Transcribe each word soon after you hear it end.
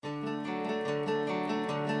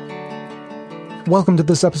Welcome to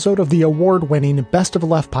this episode of the award-winning Best of the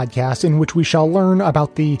Left podcast, in which we shall learn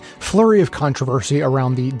about the flurry of controversy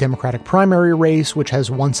around the Democratic primary race, which has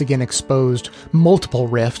once again exposed multiple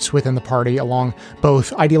rifts within the party along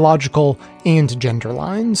both ideological and gender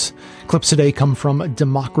lines. Clips today come from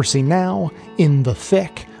Democracy Now!, In the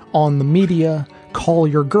Thick, On the Media, Call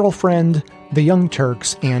Your Girlfriend, The Young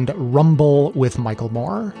Turks, and Rumble with Michael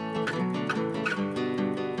Moore.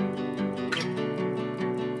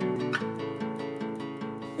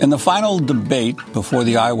 In the final debate before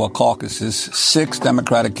the Iowa caucuses, 6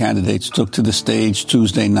 Democratic candidates took to the stage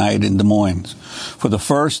Tuesday night in Des Moines. For the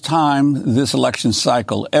first time this election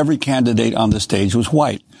cycle, every candidate on the stage was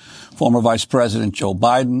white. Former Vice President Joe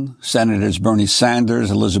Biden, Senators Bernie Sanders,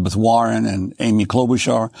 Elizabeth Warren, and Amy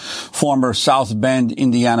Klobuchar, former South Bend,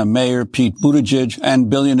 Indiana Mayor Pete Buttigieg, and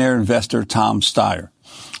billionaire investor Tom Steyer.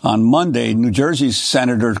 On Monday, New Jersey's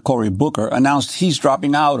Senator Cory Booker announced he's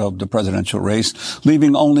dropping out of the presidential race,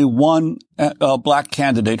 leaving only one black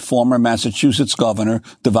candidate, former Massachusetts Governor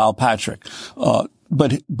Deval Patrick.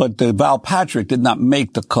 But Deval Patrick did not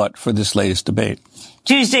make the cut for this latest debate.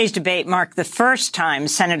 Tuesday's debate marked the first time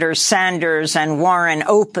Senators Sanders and Warren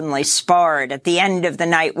openly sparred. At the end of the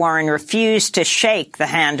night, Warren refused to shake the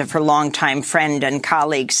hand of her longtime friend and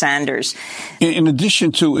colleague Sanders. In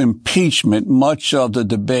addition to impeachment, much of the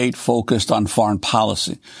debate focused on foreign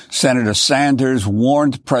policy. Senator Sanders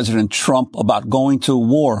warned President Trump about going to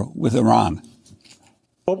war with Iran.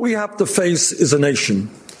 What we have to face as a nation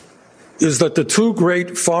is that the two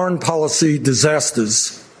great foreign policy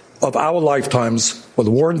disasters of our lifetimes were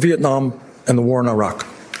the war in Vietnam and the war in Iraq.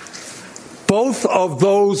 Both of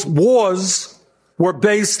those wars were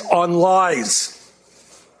based on lies.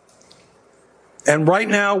 And right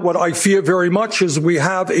now, what I fear very much is we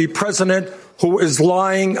have a president who is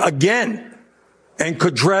lying again and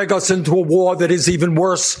could drag us into a war that is even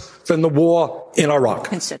worse than the war in Iraq. You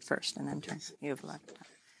can sit first and then turn. You have left.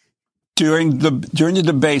 During the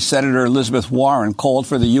debate, Senator Elizabeth Warren called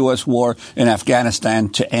for the U.S. war in Afghanistan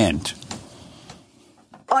to end.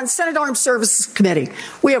 On Senate Armed Services Committee,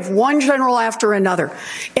 we have one general after another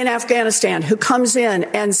in Afghanistan who comes in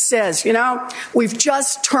and says, we've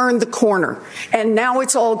just turned the corner and now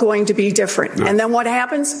it's all going to be different. Yeah. And then what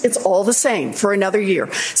happens? It's all the same for another year.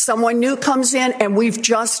 Someone new comes in and we've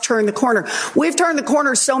just turned the corner. We've turned the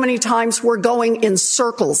corner so many times we're going in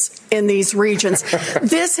circles in these regions.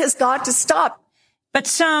 This has got to stop. But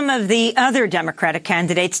some of the other Democratic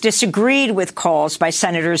candidates disagreed with calls by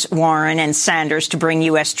Senators Warren and Sanders to bring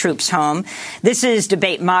U.S. troops home. This is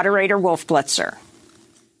debate moderator Wolf Blitzer.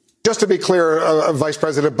 Just to be clear, Vice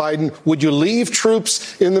President Biden, would you leave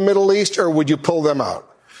troops in the Middle East or would you pull them out?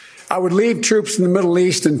 I would leave troops in the Middle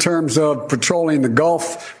East in terms of patrolling the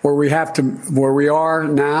Gulf, where we are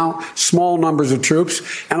now, small numbers of troops.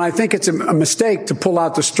 And I think it's a mistake to pull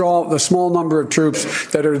out the small number of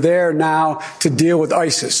troops that are there now to deal with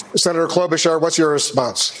ISIS. Senator Klobuchar, what's your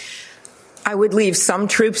response? I would leave some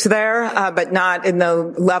troops there, but not in the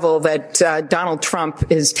level that Donald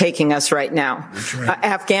Trump is taking us right now. Right.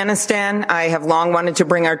 Afghanistan, I have long wanted to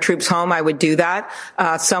bring our troops home. I would do that.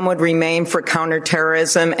 Some would remain for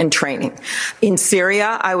counterterrorism and training. In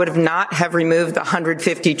Syria, I would not have removed the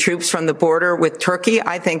 150 troops from the border with Turkey.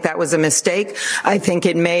 I think that was a mistake. I think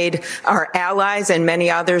it made our allies and many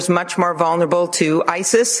others much more vulnerable to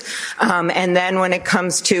ISIS. And then when it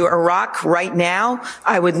comes to Iraq, right now,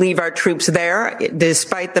 I would leave our troops there,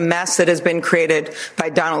 despite the mess that has been created by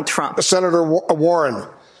Donald Trump. Senator Warren,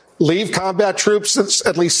 leave combat troops,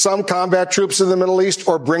 at least some combat troops in the Middle East,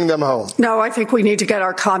 or bring them home? No, I think we need to get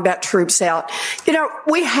our combat troops out.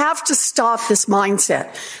 We have to stop this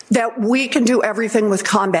mindset that we can do everything with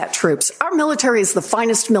combat troops. Our military is the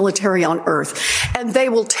finest military on earth, and they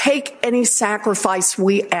will take any sacrifice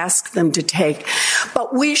we ask them to take.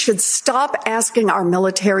 But we should stop asking our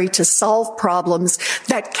military to solve problems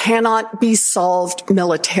that cannot be solved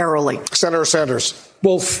militarily. Senator Sanders.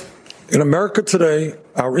 Wolf, in America today,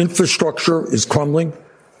 our infrastructure is crumbling.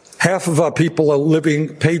 Half of our people are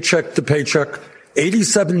living paycheck to paycheck.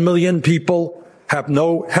 87 million people have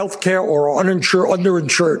no health care or are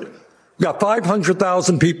underinsured. We've got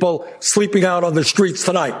 500,000 people sleeping out on the streets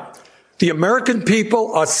tonight. The American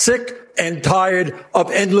people are sick and tired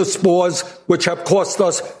of endless wars, which have cost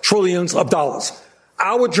us trillions of dollars.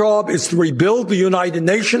 Our job is to rebuild the United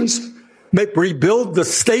Nations, rebuild the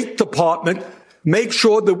State Department, make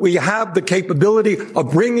sure that we have the capability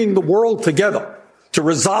of bringing the world together to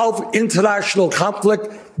resolve international conflict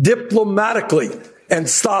diplomatically and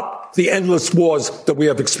stop the endless wars that we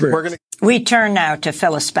have experienced. We turn now to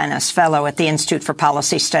Phyllis Bennis, fellow at the Institute for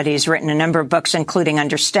Policy Studies, written a number of books, including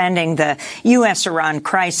Understanding the U.S.-Iran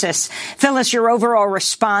Crisis. Phyllis, your overall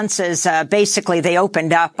responses, basically they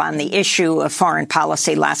opened up on the issue of foreign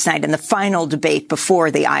policy last night in the final debate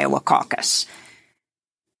before the Iowa caucus.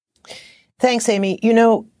 Thanks, Amy.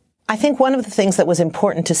 I think one of the things that was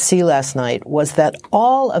important to see last night was that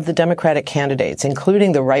all of the Democratic candidates,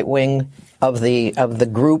 including the right wing of the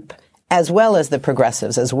group, as well as the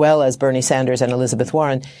progressives, as well as Bernie Sanders and Elizabeth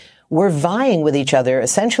Warren, were vying with each other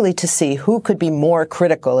essentially to see who could be more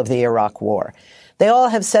critical of the Iraq war. They all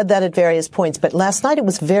have said that at various points, but last night it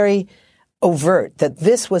was very overt that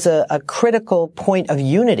this was a critical point of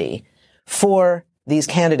unity for these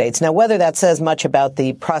candidates. Now, whether that says much about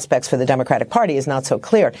the prospects for the Democratic Party is not so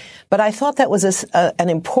clear, but I thought that was an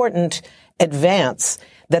important advance,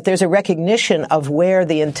 that there's a recognition of where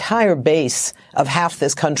the entire base of half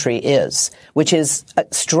this country is, which is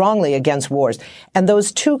strongly against wars. And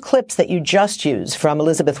those two clips that you just used from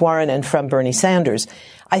Elizabeth Warren and from Bernie Sanders,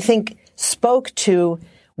 I think spoke to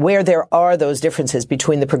where there are those differences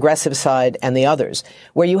between the progressive side and the others,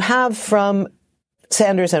 where you have from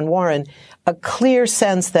Sanders and Warren a clear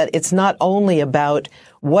sense that it's not only about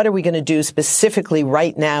what are we going to do specifically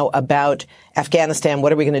right now about Afghanistan,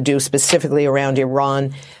 what are we going to do specifically around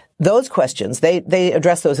Iran. Those questions, they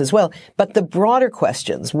address those as well. But the broader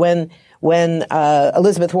questions, when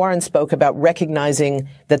Elizabeth Warren spoke about recognizing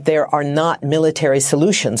that there are not military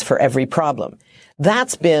solutions for every problem,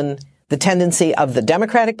 that's been the tendency of the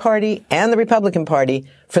Democratic Party and the Republican Party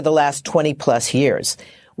for the last 20 plus years.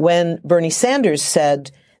 When Bernie Sanders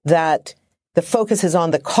said that the focus is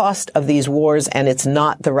on the cost of these wars and it's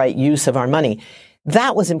not the right use of our money,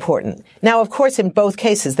 that was important. Now, of course, in both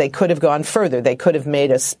cases, they could have gone further. They could have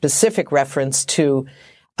made a specific reference to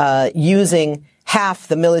using half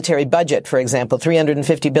the military budget, for example,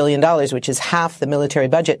 $350 billion, which is half the military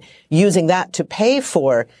budget, using that to pay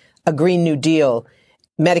for a Green New Deal,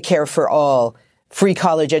 Medicare for all, free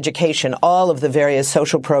college education, all of the various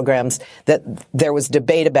social programs that there was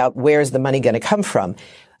debate about where's the money going to come from.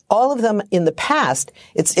 All of them in the past,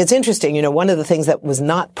 it's interesting, one of the things that was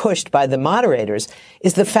not pushed by the moderators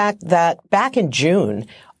is the fact that back in June,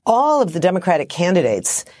 all of the Democratic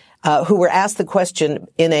candidates who were asked the question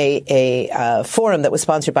in a forum that was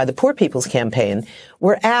sponsored by the Poor People's Campaign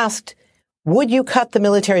were asked, would you cut the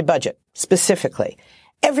military budget specifically?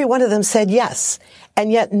 Every one of them said yes.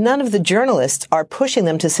 And yet none of the journalists are pushing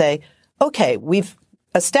them to say, okay, we've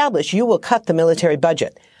established you will cut the military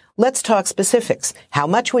budget. Let's talk specifics. How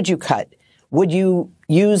much would you cut? Would you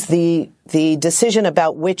use the decision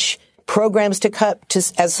about which programs to cut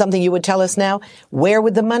as something you would tell us now? Where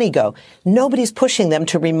would the money go? Nobody's pushing them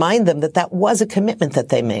to remind them that that was a commitment that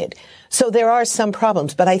they made. So there are some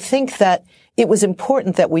problems, but I think that it was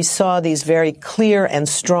important that we saw these very clear and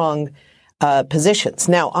strong positions.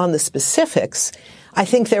 Now, on the specifics, I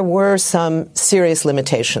think there were some serious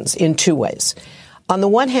limitations in two ways. On the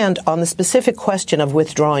one hand, on the specific question of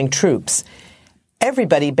withdrawing troops,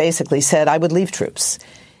 everybody basically said, I would leave troops.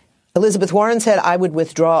 Elizabeth Warren said, I would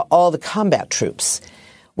withdraw all the combat troops.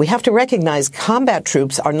 We have to recognize combat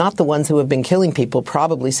troops are not the ones who have been killing people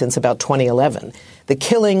probably since about 2011. The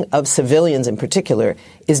killing of civilians in particular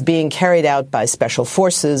is being carried out by special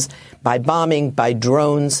forces, by bombing, by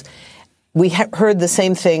drones. We heard the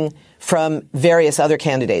same thing from various other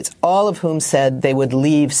candidates, all of whom said they would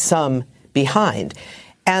leave some behind.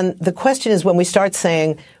 And the question is, when we start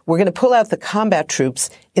saying we're going to pull out the combat troops,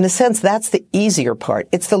 in a sense, that's the easier part.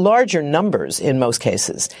 It's the larger numbers in most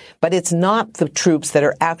cases, but it's not the troops that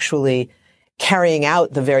are actually carrying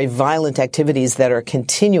out the very violent activities that are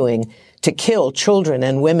continuing to kill children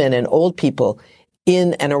and women and old people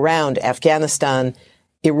in and around Afghanistan,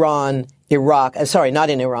 Iran, Iraq, not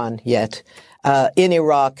in Iran yet, in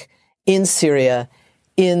Iraq, in Syria,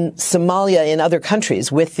 in Somalia, in other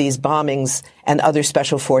countries with these bombings and other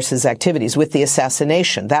special forces activities, with the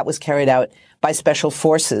assassination. That was carried out by special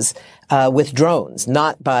forces with drones,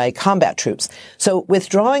 not by combat troops. So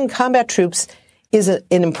withdrawing combat troops is an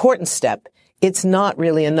important step. It's not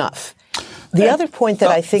really enough. The other point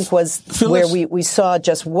that I think was Phyllis, where we saw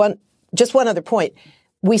just one other point.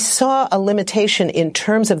 We saw a limitation in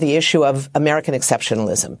terms of the issue of American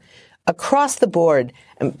exceptionalism. Across the board,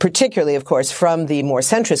 and particularly, of course, from the more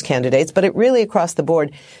centrist candidates, but really across the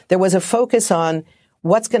board, there was a focus on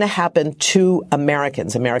what's going to happen to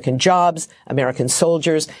Americans, American jobs, American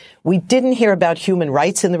soldiers. We didn't hear about human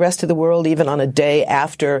rights in the rest of the world, even on a day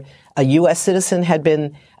after A U.S. citizen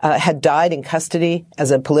had died in custody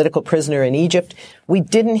as a political prisoner in Egypt. We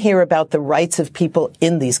didn't hear about the rights of people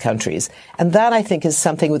in these countries. And that, I think, is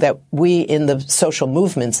something that we in the social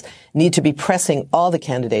movements need to be pressing all the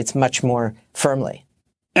candidates much more firmly.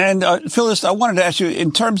 And Phyllis, I wanted to ask you,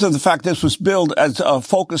 in terms of the fact this was billed as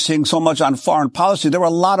focusing so much on foreign policy, there were a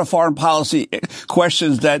lot of foreign policy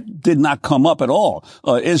questions that did not come up at all.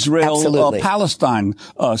 Israel, Palestine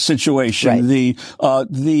situation, right.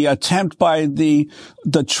 The attempt by the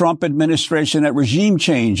Trump administration at regime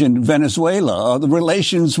change in Venezuela, the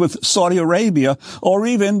relations with Saudi Arabia, or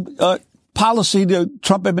even the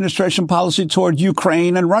Trump administration policy toward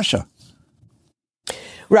Ukraine and Russia.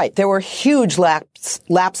 Right. There were huge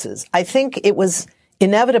lapses. I think it was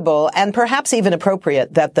inevitable and perhaps even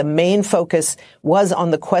appropriate that the main focus was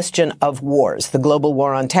on the question of wars, the global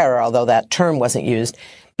war on terror, although that term wasn't used,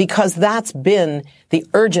 because that's been the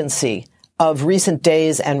urgency of recent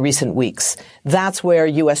days and recent weeks. That's where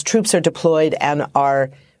U.S. troops are deployed and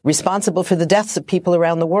are responsible for the deaths of people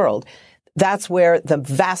around the world. That's where the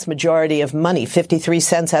vast majority of money, 53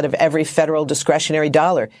 cents out of every federal discretionary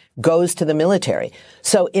dollar, goes to the military.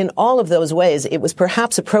 So in all of those ways, it was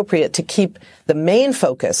perhaps appropriate to keep the main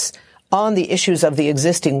focus on the issues of the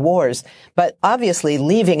existing wars, but obviously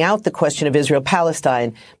leaving out the question of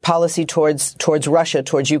Israel-Palestine, policy towards Russia,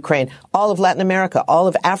 towards Ukraine. All of Latin America, all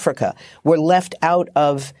of Africa were left out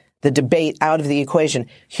of the debate, out of the equation.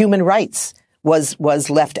 Human rights was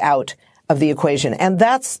left out of the equation. And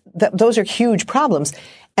those are huge problems.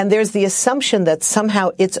 And there's the assumption that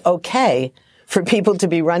somehow it's okay for people to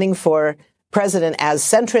be running for president as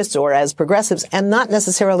centrists or as progressives and not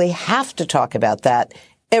necessarily have to talk about that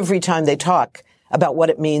every time they talk about what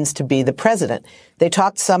it means to be the president. They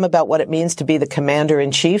talked some about what it means to be the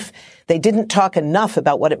commander-in-chief. They didn't talk enough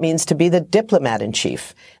about what it means to be the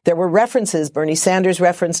diplomat-in-chief. There were references, Bernie Sanders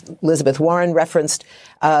referenced, Elizabeth Warren referenced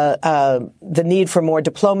the need for more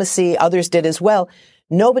diplomacy. Others did as well.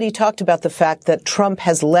 Nobody talked about the fact that Trump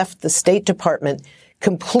has left the State Department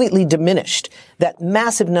completely diminished, that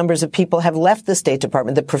massive numbers of people have left the State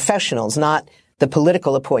Department, the professionals, not the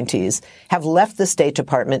political appointees, have left the State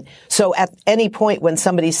Department. So at any point when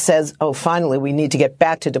somebody says, oh, finally, we need to get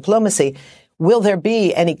back to diplomacy, will there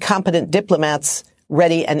be any competent diplomats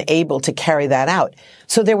ready and able to carry that out?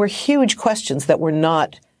 So there were huge questions that were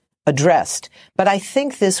not addressed. But I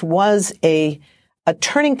think this was a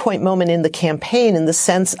turning point moment in the campaign in the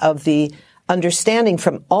sense of the understanding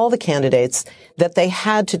from all the candidates that they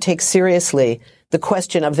had to take seriously the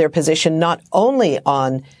question of their position not only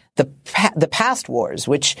on the past wars,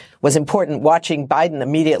 which was important, watching Biden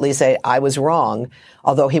immediately say, I was wrong,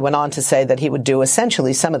 although he went on to say that he would do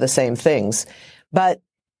essentially some of the same things, but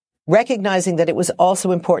recognizing that it was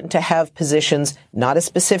also important to have positions not as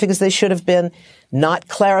specific as they should have been, not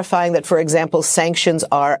clarifying that, for example, sanctions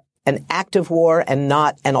are an act of war and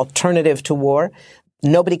not an alternative to war.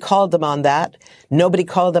 Nobody called them on that. Nobody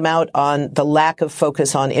called them out on the lack of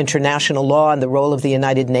focus on international law and the role of the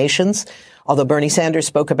United Nations. Although Bernie Sanders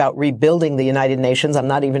spoke about rebuilding the United Nations, I'm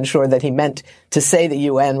not even sure that he meant to say the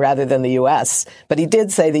UN rather than the U.S. But he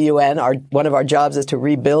did say the UN, one of our jobs is to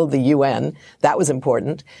rebuild the UN. That was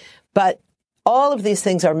important. But all of these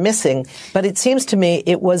things are missing. But it seems to me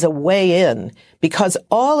it was a way in because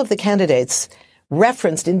all of the candidates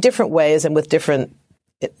referenced in different ways and with different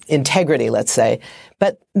integrity, let's say,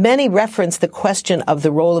 but many referenced the question of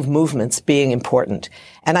the role of movements being important.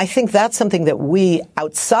 And I think that's something that we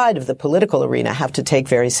outside of the political arena have to take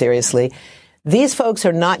very seriously. These folks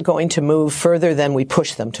are not going to move further than we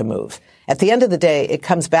push them to move. At the end of the day, it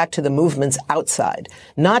comes back to the movements outside,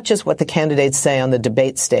 not just what the candidates say on the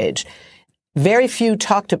debate stage. Very few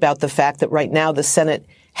talked about the fact that right now the Senate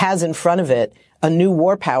has in front of it a new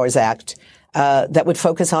War Powers Act that would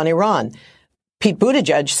focus on Iran. Pete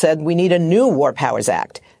Buttigieg said we need a new War Powers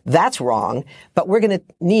Act. That's wrong, but we're going to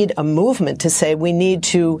need a movement to say we need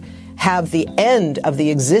to have the end of the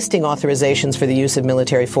existing authorizations for the use of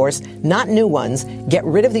military force, not new ones, get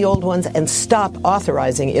rid of the old ones, and stop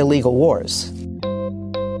authorizing illegal wars.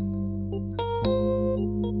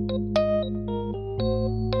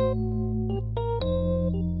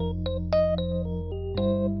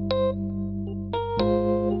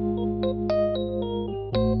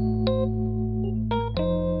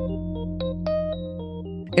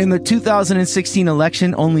 In the 2016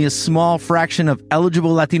 election, only a small fraction of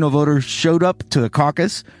eligible Latino voters showed up to the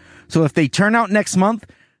caucus. So if they turn out next month,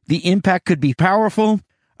 the impact could be powerful.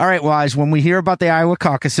 All right, Wise, when we hear about the Iowa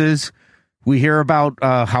caucuses, we hear about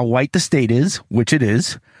how white the state is, which it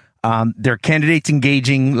is. There are candidates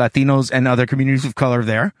engaging Latinos and other communities of color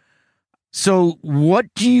there. So what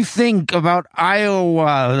do you think about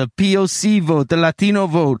Iowa, the POC vote, the Latino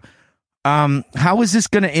vote? How is this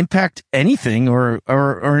going to impact anything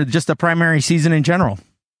or just the primary season in general?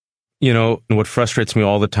 You know, what frustrates me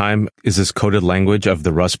all the time is this coded language of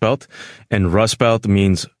the Rust Belt. And Rust Belt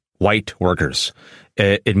means white workers.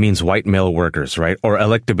 It means white male workers, right? Or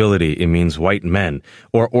electability, it means white men.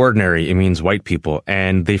 Or ordinary, it means white people.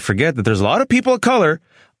 And they forget that there's a lot of people of color,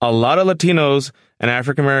 a lot of Latinos and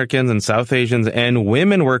African Americans and South Asians and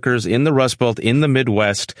women workers in the Rust Belt, in the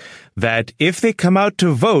Midwest, that if they come out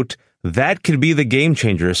to vote, that could be the game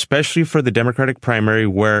changer, especially for the Democratic primary,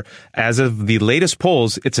 where as of the latest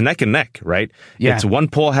polls, it's neck and neck, right? Yeah. It's one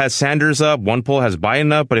poll has Sanders up, one poll has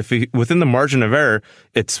Biden up, but if within the margin of error,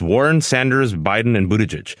 it's Warren, Sanders, Biden, and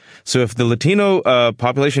Buttigieg. So if the Latino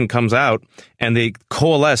population comes out and they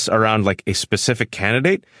coalesce around like a specific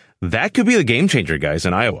candidate, that could be the game changer, guys,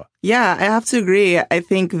 in Iowa. Yeah, I have to agree. I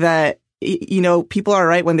think that, you know, people are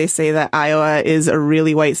right when they say that Iowa is a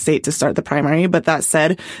really white state to start the primary. But that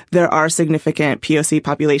said, there are significant POC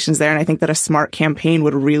populations there. And I think that a smart campaign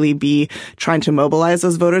would really be trying to mobilize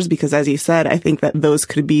those voters because, as you said, I think that those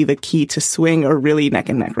could be the key to swing a really neck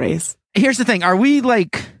and neck race. Here's the thing. Are we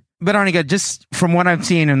like, Veronica, just from what I'm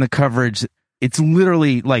seeing in the coverage, it's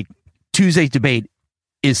literally like Tuesday's debate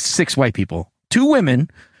is 6 white people, 2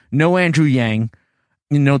 women, no Andrew Yang,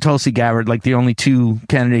 no Tulsi Gabbard, like the only 2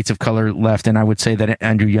 candidates of color left. And I would say that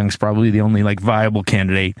Andrew Young's probably the only like viable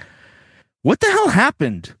candidate. What the hell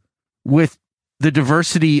happened with the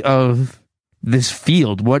diversity of this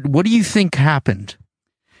field? What do you think happened?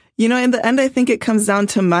 You know, in the end, I think it comes down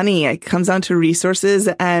to money. It comes down to resources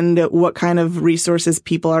and what kind of resources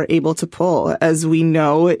people are able to pull. As we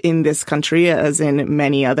know in this country, as in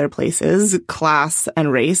many other places, class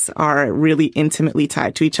and race are really intimately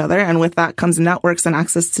tied to each other. And with that comes networks and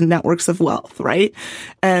access to networks of wealth, right?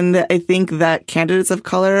 And I think that candidates of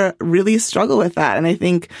color really struggle with that. And I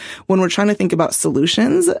think when we're trying to think about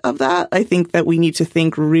solutions of that, I think that we need to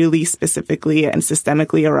think really specifically and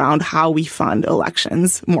systemically around how we fund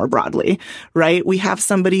elections more broadly, right? We have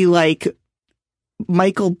somebody like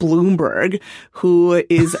Michael Bloomberg, who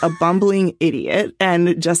is a bumbling idiot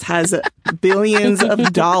and just has billions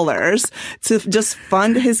of dollars to just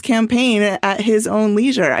fund his campaign at his own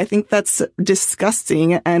leisure. I think that's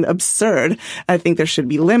disgusting and absurd. I think there should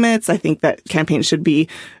be limits. I think that campaigns should be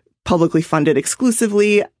publicly funded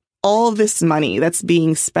exclusively. All of this money that's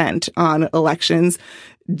being spent on elections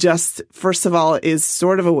just, first of all, is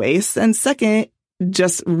sort of a waste. And second,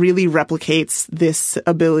 just really replicates this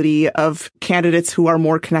ability of candidates who are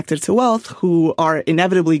more connected to wealth, who are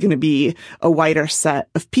inevitably going to be a wider set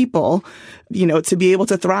of people, you know, to be able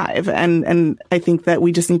to thrive. And I think that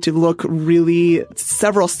we just need to look really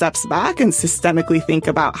several steps back and systemically think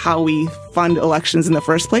about how we fund elections in the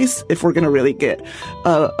first place if we're going to really get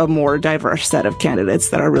a more diverse set of candidates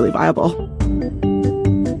that are really viable.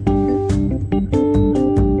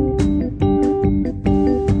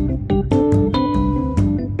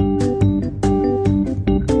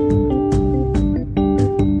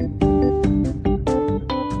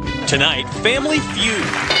 Tonight, Family Feud.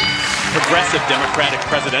 Progressive Democratic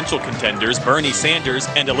presidential contenders Bernie Sanders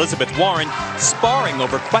and Elizabeth Warren sparring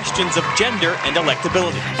over questions of gender and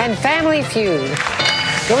electability. And Family Feud.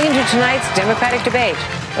 Going into tonight's Democratic debate,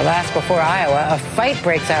 the last before Iowa, a fight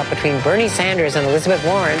breaks out between Bernie Sanders and Elizabeth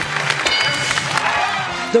Warren.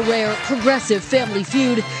 The rare progressive Family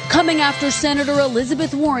Feud coming after Senator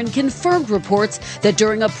Elizabeth Warren confirmed reports that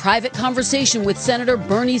during a private conversation with Senator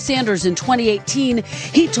Bernie Sanders in 2018,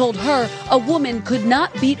 he told her a woman could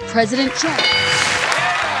not beat President Trump.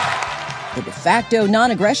 The de facto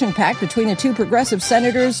non-aggression pact between the 2 progressive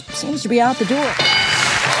senators seems to be out the door.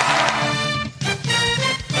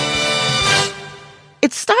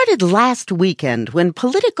 It started last weekend when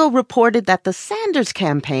Politico reported that the Sanders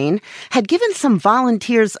campaign had given some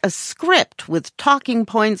volunteers a script with talking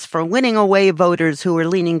points for winning away voters who were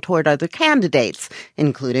leaning toward other candidates,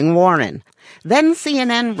 including Warren. Then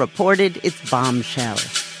CNN reported its bombshell.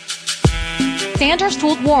 Sanders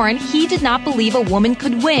told Warren he did not believe a woman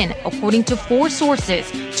could win, according to 4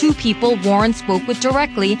 sources, 2 people Warren spoke with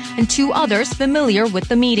directly and 2 others familiar with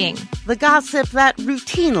the meeting. The gossip that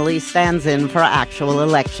routinely stands in for actual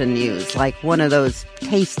election news, like one of those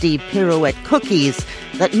tasty pirouette cookies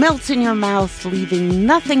that melts in your mouth, leaving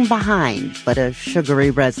nothing behind but a sugary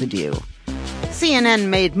residue. CNN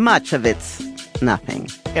made much of its nothing.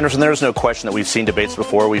 Anderson, there is no question that we've seen debates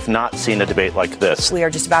before. We've not seen a debate like this. We are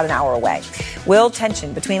just about an hour away. Will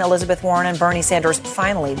tension between Elizabeth Warren and Bernie Sanders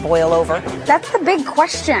finally boil over? That's the big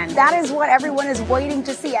question. That is what everyone is waiting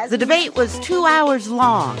to see. The debate was 2 hours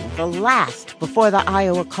long, the last before the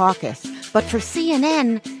Iowa caucus. But for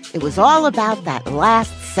CNN, it was all about that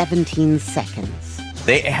last 17 seconds.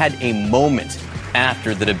 They had a moment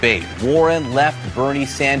after the debate. Warren left Bernie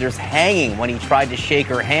Sanders hanging when he tried to shake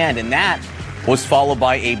her hand, and that was followed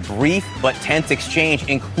by a brief but tense exchange,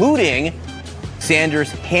 including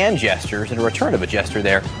Sanders' hand gestures and a return of a gesture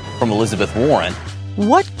there from Elizabeth Warren.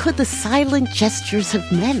 What could the silent gestures have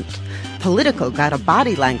meant? Politico got a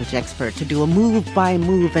body language expert to do a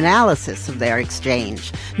move-by-move analysis of their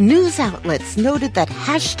exchange. News outlets noted that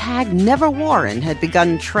hashtag #NeverWarren had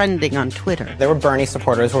begun trending on Twitter. There were Bernie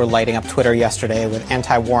supporters who were lighting up Twitter yesterday with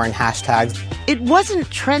anti-Warren hashtags. It wasn't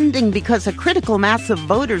trending because a critical mass of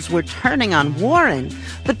voters were turning on Warren,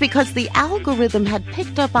 but because the algorithm had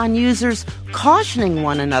picked up on users cautioning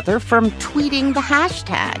one another from tweeting the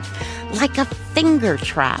hashtag. Like a finger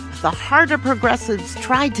trap, the harder progressives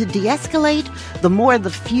tried to de-escalate, the more the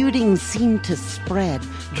feuding seemed to spread,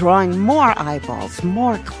 drawing more eyeballs,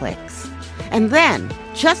 more clicks. And then,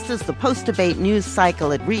 just as the post-debate news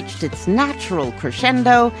cycle had reached its natural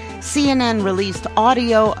crescendo, CNN released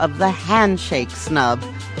audio of the handshake snub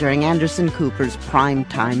during Anderson Cooper's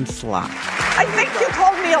primetime slot. I think you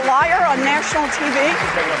called me a liar on national TV.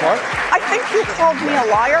 What? I think you called me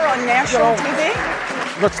a liar on national TV.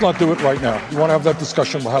 Let's not do it right now. You want to have that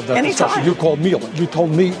discussion, we'll have that discussion. You called me. You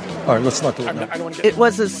told me. All right, let's not do it now. It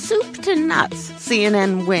was a soup-to-nuts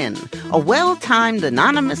CNN win, a well-timed,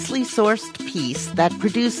 anonymously sourced piece that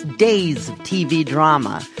produced days of TV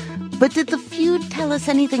drama. But did the feud tell us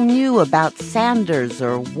anything new about Sanders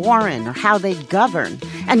or Warren or how they govern?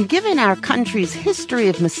 And given our country's history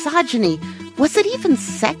of misogyny, was it even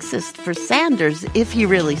sexist for Sanders, if he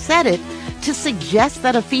really said it, to suggest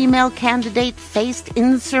that a female candidate faced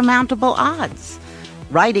insurmountable odds?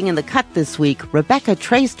 Writing in The Cut this week, Rebecca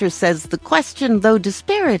Traister says the question, though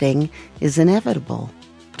dispiriting, is inevitable.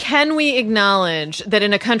 Can we acknowledge that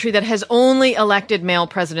in a country that has only elected male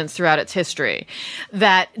presidents throughout its history,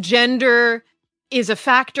 that gender is a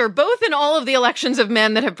factor both in all of the elections of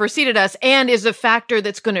men that have preceded us and is a factor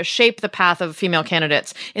that's going to shape the path of female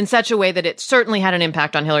candidates in such a way that it certainly had an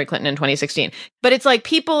impact on Hillary Clinton in 2016. But it's like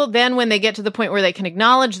people then, when they get to the point where they can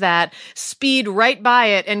acknowledge that, speed right by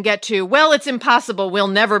it and get to, well, it's impossible. We'll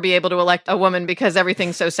never be able to elect a woman because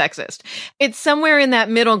everything's so sexist. It's somewhere in that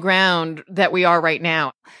middle ground that we are right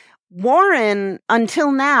now. Warren,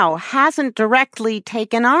 until now, hasn't directly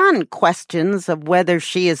taken on questions of whether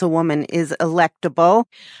she as a woman is electable.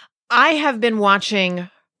 I have been watching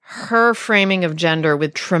her framing of gender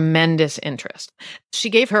with tremendous interest. She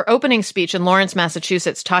gave her opening speech in Lawrence,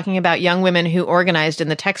 Massachusetts, talking about young women who organized in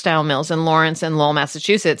the textile mills in Lawrence and Lowell,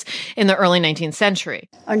 Massachusetts in the early 19th century.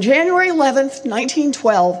 On January 11th,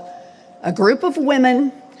 1912, a group of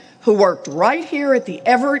women who worked right here at the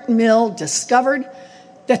Everett Mill discovered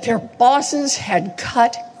that their bosses had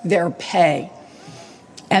cut their pay.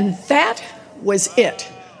 And that was it.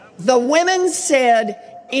 The women said,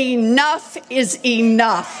 enough is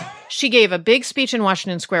enough. She gave a big speech in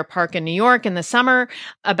Washington Square Park in New York in the summer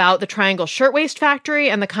about the Triangle Shirtwaist Factory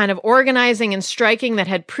and the kind of organizing and striking that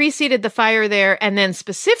had preceded the fire there, and then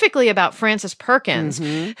specifically about Frances Perkins,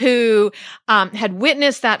 who had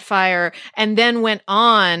witnessed that fire and then went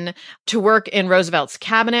on to work in Roosevelt's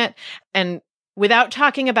cabinet. And without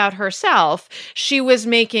talking about herself, she was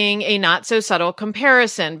making a not so subtle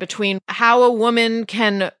comparison between how a woman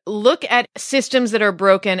can look at systems that are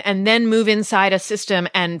broken and then move inside a system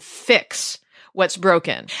and fix what's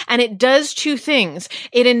broken. And it does two things.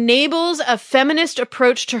 It enables a feminist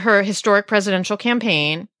approach to her historic presidential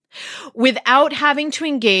campaign without having to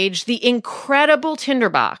engage the incredible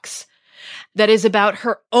tinderbox that is about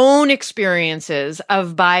her own experiences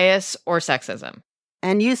of bias or sexism.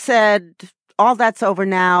 And you said, all that's over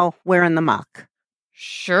now, we're in the muck.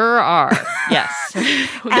 Sure are. Yes.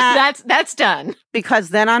 That's done. Because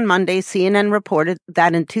then on Monday, CNN reported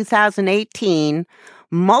that in 2018,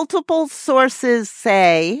 multiple sources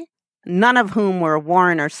say, none of whom were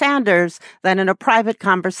Warren or Sanders, that in a private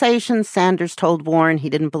conversation, Sanders told Warren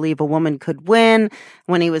he didn't believe a woman could win.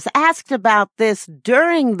 When he was asked about this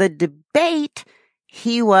during the debate,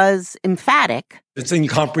 he was emphatic. It's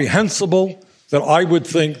incomprehensible that I would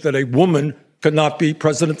think that a woman could not be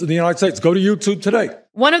president of the United States. Go to YouTube today.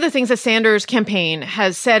 One of the things the Sanders campaign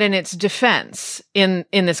has said in its defense in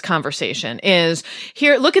this conversation is,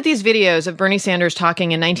 here, look at these videos of Bernie Sanders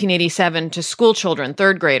talking in 1987 to school children,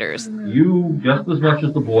 third graders. You, just as much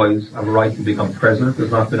as the boys, have a right to become president.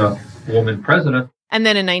 There's not been a woman president. And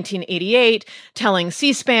then in 1988, telling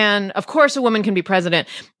C-SPAN, of course a woman can be president.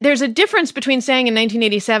 There's a difference between saying in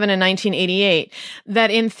 1987 and 1988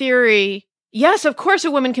 that in theory, yes, of course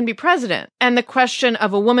a woman can be president, and the question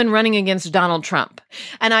of a woman running against Donald Trump.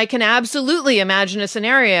 And I can absolutely imagine a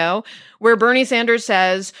scenario where Bernie Sanders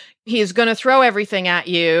says he's going to throw everything at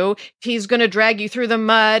you, he's going to drag you through the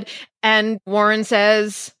mud, and Warren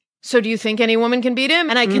says, so do you think any woman can beat him?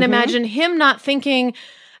 And I can imagine him not thinking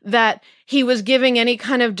that he was giving any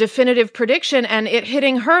kind of definitive prediction and it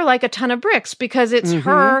hitting her like a ton of bricks, because it's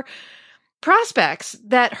her prospects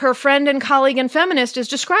that her friend and colleague and feminist is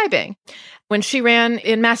describing. When she ran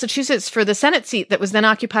in Massachusetts for the Senate seat that was then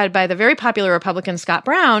occupied by the very popular Republican Scott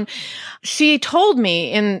Brown, she told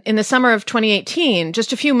me in the summer of 2018,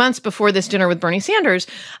 just a few months before this dinner with Bernie Sanders,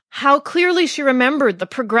 how clearly she remembered the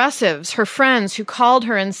progressives, her friends, who called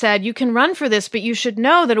her and said, you can run for this, but you should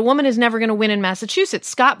know that a woman is never going to win in Massachusetts.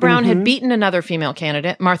 Scott Brown had beaten another female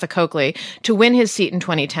candidate, Martha Coakley, to win his seat in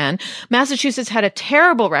 2010. Massachusetts had a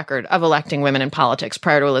terrible record of electing women in politics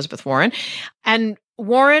prior to Elizabeth Warren. And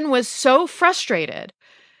Warren was so frustrated.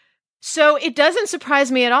 So it doesn't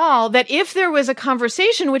surprise me at all that if there was a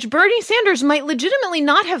conversation, which Bernie Sanders might legitimately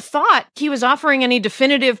not have thought he was offering any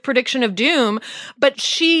definitive prediction of doom, but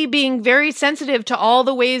she, being very sensitive to all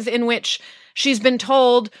the ways in which she's been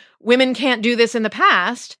told women can't do this in the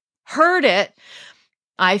past, heard it.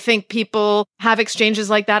 I think people have exchanges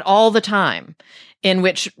like that all the time, in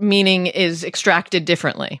which meaning is extracted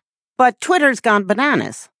differently. But Twitter's gone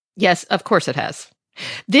bananas. Yes, of course it has.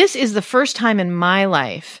 This is the first time in my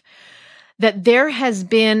life that there has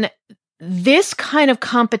been this kind of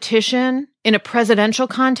competition in a presidential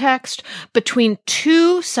context between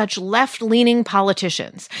two such left-leaning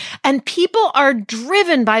politicians. And people are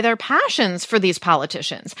driven by their passions for these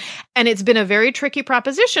politicians. And it's been a very tricky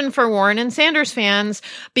proposition for Warren and Sanders fans,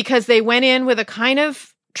 because they went in with a kind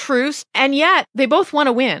of truce, and yet they both want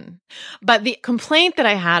to win. But the complaint that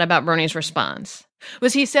I had about Bernie's response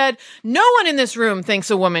was he said, no one in this room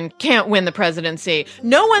thinks a woman can't win the presidency.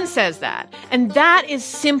 No one says that. And that is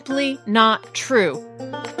simply not true.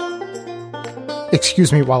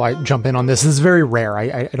 Excuse me while I jump in on this. This is very rare.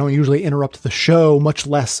 I don't usually interrupt the show, much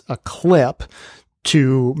less a clip,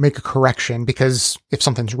 to make a correction, because if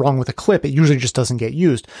something's wrong with a clip, it usually just doesn't get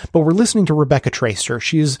used. But we're listening to Rebecca Traister.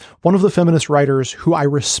 She is one of the feminist writers who I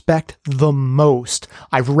respect the most.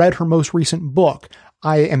 I've read her most recent book.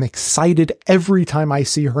 I am excited every time I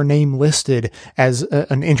see her name listed as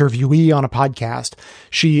an interviewee on a podcast.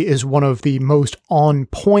 She is one of the most on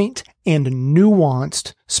point and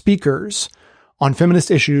nuanced speakers on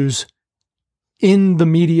feminist issues in the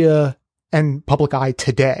media and public eye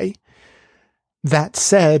today. That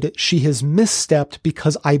said, she has misstepped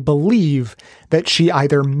because I believe that she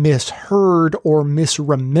either misheard or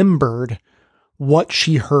misremembered what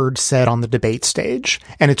she heard said on the debate stage,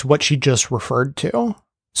 and it's what she just referred to.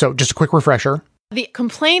 So just a quick refresher. The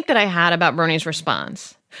complaint that I had about Bernie's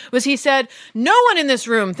response was he said, no one in this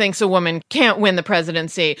room thinks a woman can't win the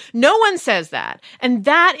presidency. No one says that. And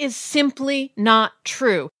that is simply not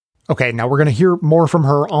true. Okay, now we're going to hear more from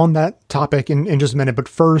her on that topic in just a minute, but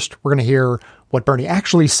first we're going to hear what Bernie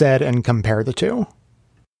actually said and compare the two.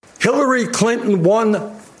 Hillary Clinton won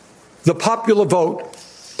the popular vote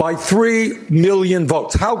by 3 million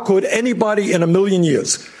votes. How could anybody in a million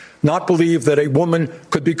years not believe that a woman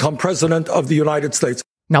could become president of the United States?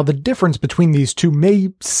 Now, the difference between these two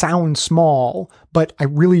may sound small, but I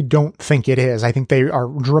really don't think it is. I think they are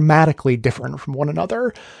dramatically different from one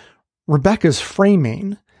another. Rebecca's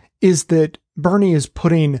framing is that Bernie is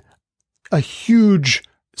putting a huge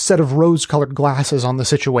set of rose-colored glasses on the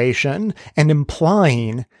situation and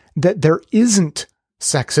implying that there isn't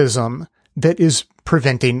sexism that is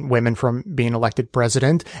preventing women from being elected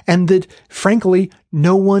president, and that, frankly,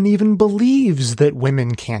 no one even believes that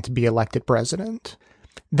women can't be elected president.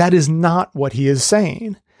 That is not what he is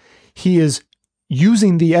saying. He is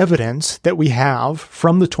using the evidence that we have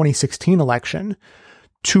from the 2016 election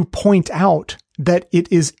to point out that it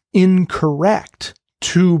is incorrect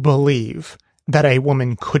to believe that a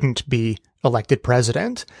woman couldn't be elected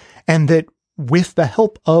president, and that with the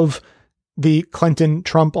help of the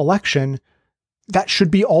Clinton-Trump election, that should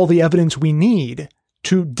be all the evidence we need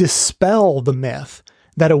to dispel the myth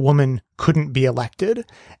that a woman couldn't be elected,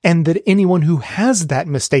 and that anyone who has that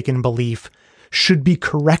mistaken belief should be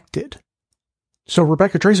corrected. So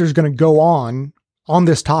Rebecca Traister is going to go on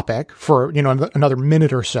this topic for, another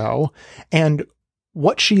minute or so, and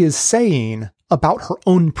what she is saying about her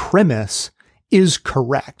own premise is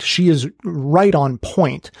correct. She is right on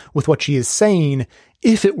point with what she is saying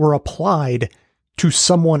if it were applied to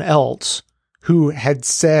someone else who had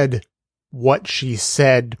said what she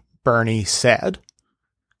said Bernie said.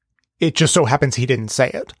 It just so happens he didn't say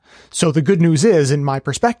it. So the good news is, in my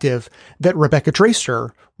perspective, that Rebecca Traister,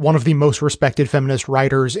 one of the most respected feminist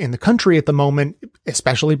writers in the country at the moment,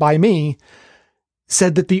 especially by me,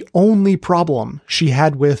 said that the only problem she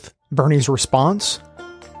had with Bernie's response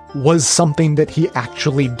was something that he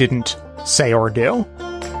actually didn't say or do.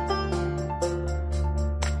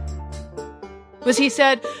 Was he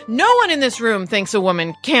said, no one in this room thinks a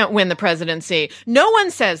woman can't win the presidency. No one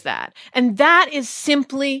says that. And that is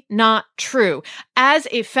simply not true. As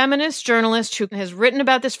a feminist journalist who has written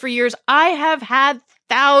about this for years, I have had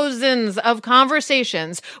thousands of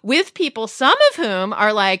conversations with people, some of whom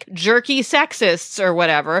are like jerky sexists or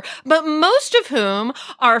whatever, but most of whom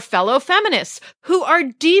are fellow feminists who are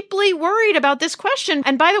deeply worried about this question.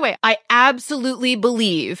 And by the way, I absolutely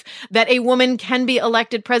believe that a woman can be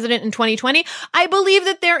elected president in 2020. I believe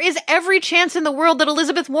that there is every chance in the world that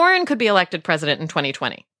Elizabeth Warren could be elected president in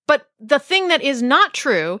 2020. But the thing that is not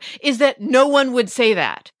true is that no one would say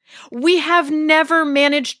that. We have never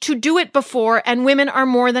managed to do it before, and women are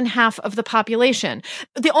more than half of the population.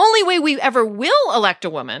 The only way we ever will elect a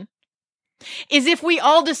woman is if we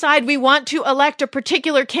all decide we want to elect a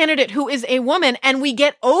particular candidate who is a woman and we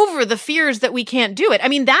get over the fears that we can't do it. I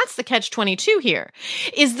mean, that's the catch-22 here,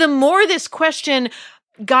 is the more this question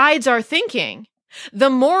guides our thinking, the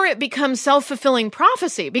more it becomes self-fulfilling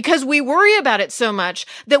prophecy, because we worry about it so much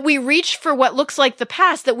that we reach for what looks like the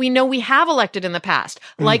past that we know we have elected in the past,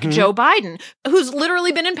 like Joe Biden, who's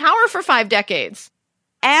literally been in power for 5 decades.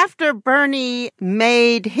 After Bernie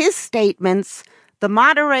made his statements, the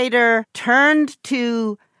moderator turned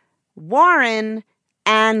to Warren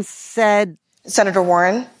and said, Senator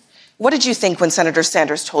Warren, what did you think when Senator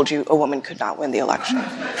Sanders told you a woman could not win the election?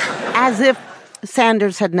 As if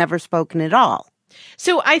Sanders had never spoken at all.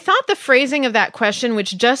 So I thought the phrasing of that question,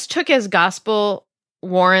 which just took as gospel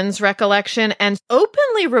Warren's recollection and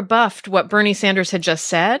openly rebuffed what Bernie Sanders had just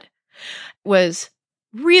said, was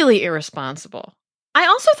really irresponsible. I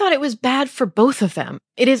also thought it was bad for both of them.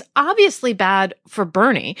 It is obviously bad for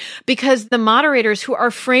Bernie because the moderators who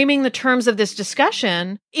are framing the terms of this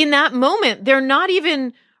discussion, in that moment, they're not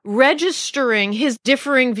even registering his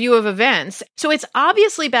differing view of events. So it's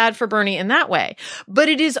obviously bad for Bernie in that way. But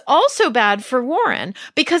it is also bad for Warren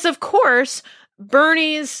because, of course,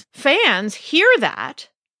 Bernie's fans hear that,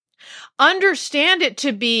 understand it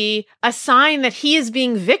to be a sign that he is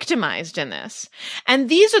being victimized in this. And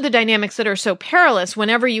these are the dynamics that are so perilous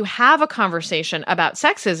whenever you have a conversation about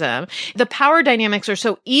sexism. The power dynamics are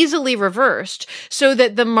so easily reversed so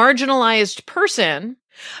that the marginalized person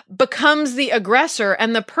becomes the aggressor,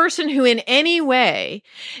 and the person who in any way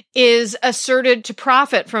is asserted to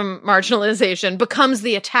profit from marginalization becomes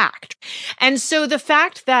the attacked. And so the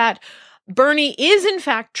fact that Bernie is in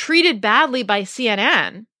fact treated badly by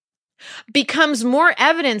CNN becomes more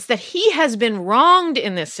evidence that he has been wronged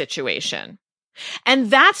in this situation. And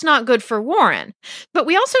that's not good for Warren. But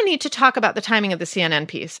we also need to talk about the timing of the CNN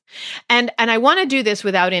piece. And I want to do this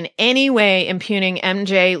without in any way impugning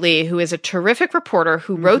MJ Lee, who is a terrific reporter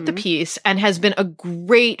who wrote the piece and has been a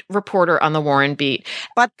great reporter on the Warren beat.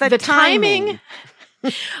 But the timing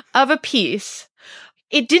of a piece,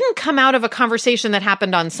 it didn't come out of a conversation that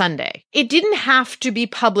happened on Sunday. It didn't have to be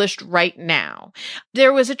published right now.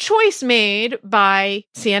 There was a choice made by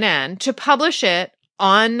CNN to publish it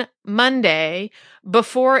on Monday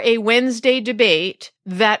before a Wednesday debate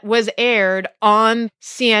that was aired on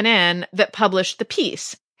CNN that published the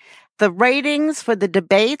piece. The ratings for the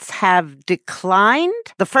debates have declined.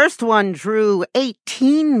 The first one drew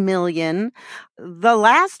 18 million. The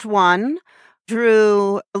last one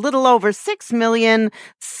drew a little over 6 million.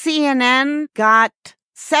 CNN got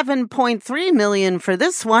 7.3 million for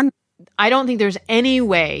this one. I don't think there's any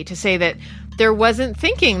way to say that there wasn't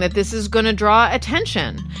thinking that this is going to draw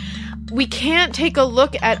attention. We can't take a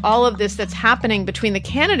look at all of this that's happening between the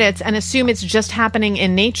candidates and assume it's just happening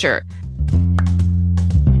in nature.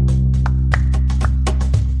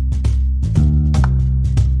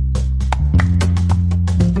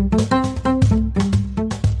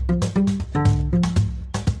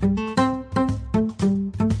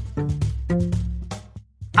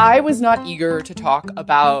 I was not eager to talk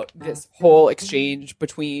about this whole exchange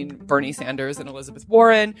between Bernie Sanders and Elizabeth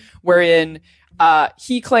Warren, wherein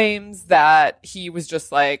he claims that he was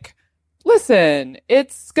just like, listen,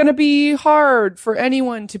 it's going to be hard for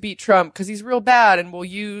anyone to beat Trump because he's real bad. And will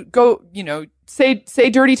you go, say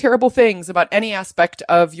dirty, terrible things about any aspect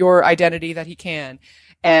of your identity that he can.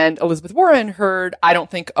 And Elizabeth Warren heard, I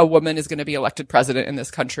don't think a woman is going to be elected president in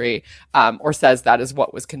this country, or says that is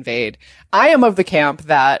what was conveyed. I am of the camp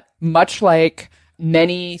that, much like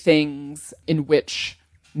many things in which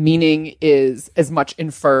meaning is as much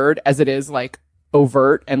inferred as it is like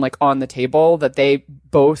overt and like on the table, that they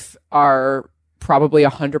both are probably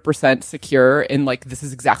 100% secure in like, this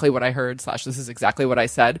is exactly what I heard / this is exactly what I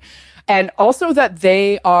said. And also that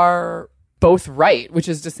they are both right, which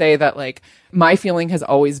is to say that like my feeling has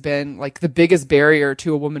always been like the biggest barrier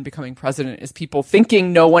to a woman becoming president is people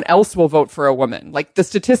thinking no one else will vote for a woman. Like the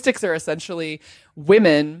statistics are essentially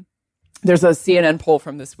women. There's a CNN poll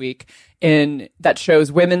from this week that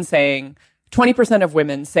shows women saying 20% of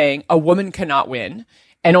women saying a woman cannot win,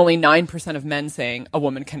 and only 9% of men saying a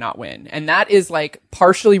woman cannot win. And that is like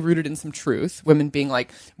partially rooted in some truth. Women being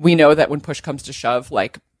like, we know that when push comes to shove,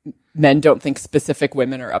 like men don't think specific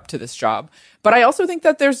women are up to this job. But I also think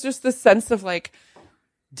that there's just this sense of like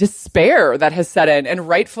despair that has set in, and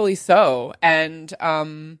rightfully so. And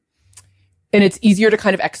it's easier to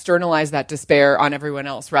kind of externalize that despair on everyone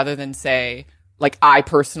else rather than say, like, I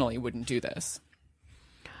personally wouldn't do this.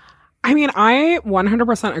 I mean, I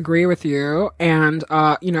 100% agree with you. And,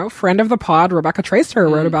 friend of the pod, Rebecca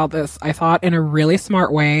Traister, wrote about this, I thought, in a really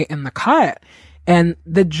smart way in The Cut. And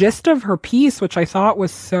the gist of her piece, which I thought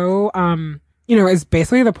was so, is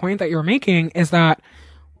basically the point that you're making, is that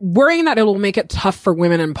worrying that it will make it tough for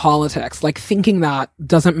women in politics, like thinking that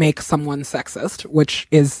doesn't make someone sexist, which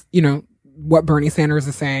is, what Bernie Sanders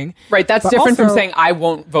is saying. Right. That's but different from saying I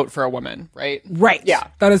won't vote for a woman. Right. Right. Yeah.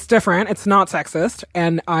 That is different. It's not sexist.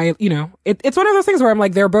 And it's one of those things where I'm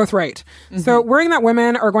like, they're both right. Mm-hmm. So worrying that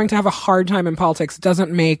women are going to have a hard time in politics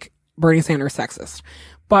doesn't make Bernie Sanders sexist.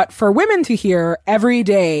 But for women to hear every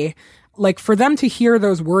day, like for them to hear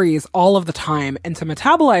those worries all of the time and to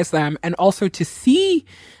metabolize them and also to see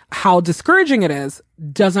how discouraging it is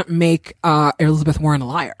doesn't make Elizabeth Warren a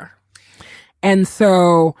liar. And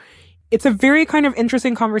so it's a very kind of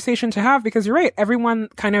interesting conversation to have because you're right. Everyone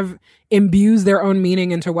kind of imbues their own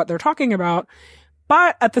meaning into what they're talking about.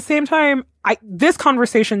 But at the same time, this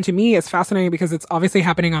conversation to me is fascinating because it's obviously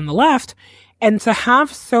happening on the left. And to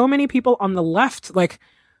have so many people on the left, like,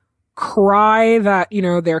 cry that,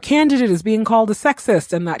 their candidate is being called a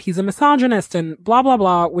sexist and that he's a misogynist and blah, blah,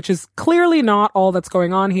 blah, which is clearly not all that's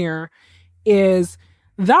going on here, is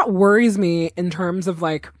that worries me in terms of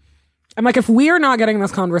like, I'm like, if we are not getting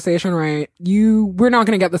this conversation right, we're not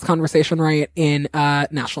going to get this conversation right in a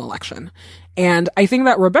national election. And I think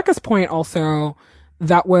that Rebecca's point also,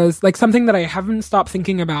 that was like something that I haven't stopped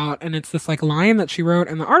thinking about. And it's this like line that she wrote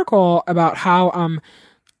in the article about how,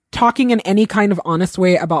 talking in any kind of honest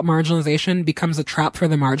way about marginalization becomes a trap for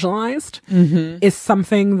the marginalized is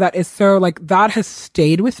something that is so like, that has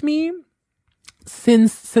stayed with me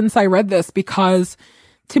since I read this, because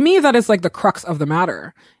to me, that is like the crux of the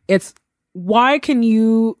matter. It's why can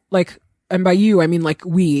you like, and by you, I mean like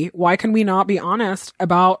why can we not be honest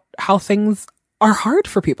about how things are hard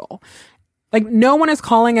for people? Like, no one is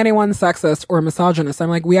calling anyone sexist or misogynist. I'm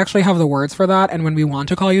like, we actually have the words for that. And when we want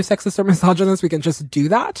to call you sexist or misogynist, we can just do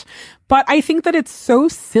that. But I think that it's so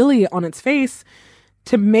silly on its face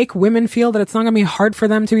to make women feel that it's not going to be hard for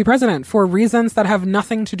them to be president for reasons that have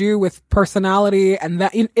nothing to do with personality. And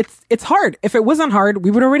that it's hard. If it wasn't hard,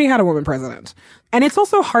 we would already had a woman president. And it's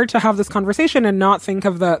also hard to have this conversation and not think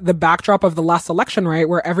of the backdrop of the last election, right?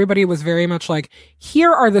 Where everybody was very much like,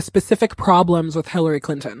 here are the specific problems with Hillary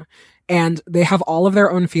Clinton. And they have all of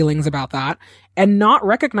their own feelings about that, and not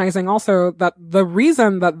recognizing also that the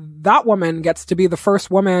reason that woman gets to be the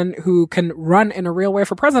first woman who can run in a real way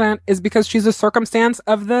for president is because she's a circumstance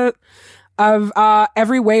of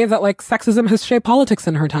every way that like sexism has shaped politics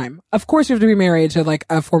in her time. Of course you have to be married to like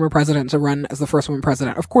a former president to run as the first woman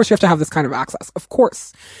president. Of course you have to have this kind of access. Of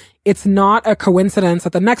course. It's not a coincidence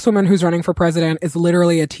that the next woman who's running for president is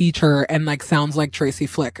literally a teacher and like sounds like Tracy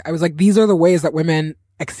Flick. I was like, these are the ways that women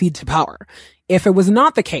accede to power. If it was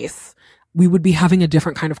not the case, we would be having a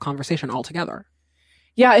different kind of conversation altogether.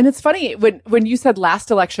 Yeah. And it's funny when you said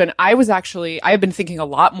last election, I have been thinking a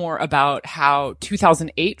lot more about how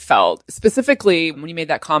 2008 felt, specifically when you made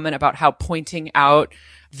that comment about how pointing out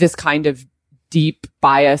this kind of deep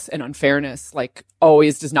bias and unfairness, like,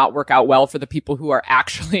 always does not work out well for the people who are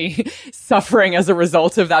actually suffering as a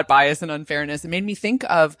result of that bias and unfairness. It made me think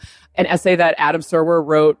of an essay that Adam Serwer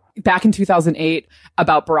wrote back in 2008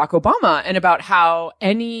 about Barack Obama and about how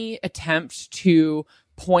any attempt to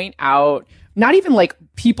point out not even like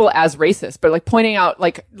people as racist, but like pointing out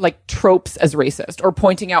like tropes as racist, or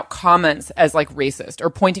pointing out comments as like racist, or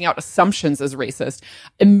pointing out assumptions as racist,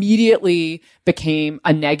 immediately became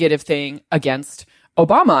a negative thing against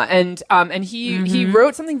Obama. And he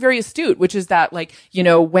wrote something very astute, which is that like,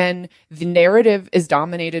 when the narrative is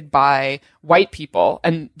dominated by white people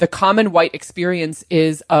and the common white experience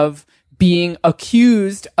is of being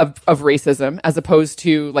accused of racism as opposed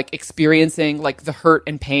to like experiencing like the hurt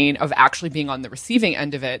and pain of actually being on the receiving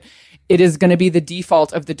end of it, it is going to be the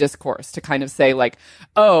default of the discourse to kind of say like,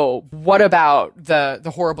 oh, what about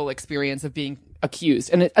the horrible experience of being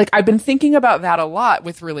accused? And I've been thinking about that a lot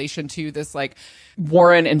with relation to this like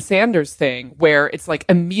Warren and Sanders thing, where it's like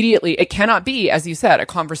immediately, it cannot be, as you said, a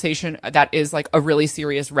conversation that is like a really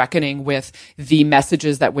serious reckoning with the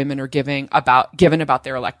messages that women are given about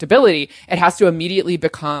their electability. It has to immediately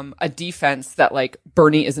become a defense that like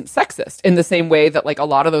Bernie isn't sexist, in the same way that like a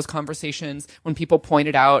lot of those conversations, when people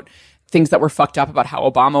pointed out things that were fucked up about how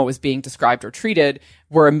Obama was being described or treated,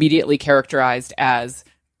 were immediately characterized as,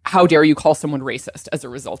 how dare you call someone racist as a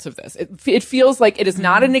result of this? It feels like it is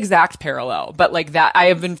not an exact parallel, but like that, I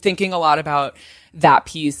have been thinking a lot about that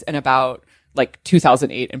piece and about like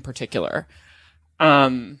 2008 in particular.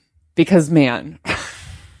 Because man,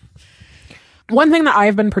 one thing that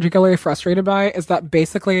I've been particularly frustrated by is that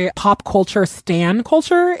basically pop culture stan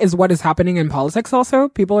culture is what is happening in politics also.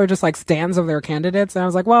 People are just like stans of their candidates. And I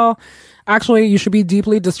was like, well, actually, you should be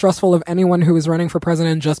deeply distrustful of anyone who is running for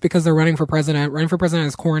president just because they're running for president. Running for president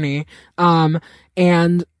is corny.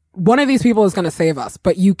 And one of these people is going to save us,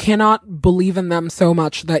 but you cannot believe in them so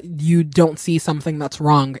much that you don't see something that's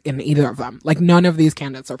wrong in either of them. Like, none of these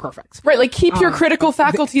candidates are perfect. Right. Like, keep your critical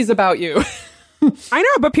faculties about you. I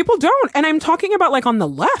know, but people don't. And I'm talking about like on the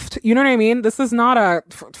left. You know what I mean? This is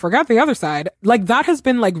not forget the other side. Like, that has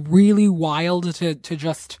been like really wild to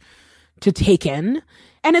take in.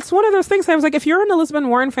 And it's one of those things I was like, if you're an Elizabeth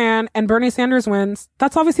Warren fan and Bernie Sanders wins,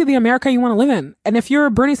 that's obviously the America you want to live in. And if you're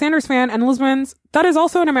a Bernie Sanders fan and Elizabeth wins, that is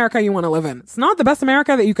also an America you want to live in. It's not the best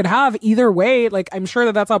America that you could have either way. Like, I'm sure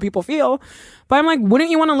that that's how people feel. But I'm like, wouldn't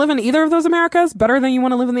you want to live in either of those Americas better than you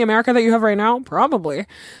want to live in the America that you have right now? Probably.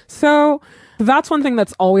 So that's one thing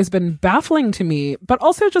that's always been baffling to me, but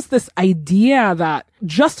also just this idea that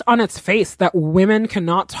just on its face that women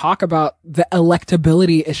cannot talk about the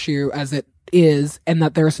electability issue as it is, and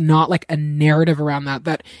that there's not like a narrative around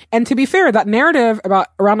that, and to be fair, that narrative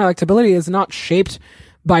around electability is not shaped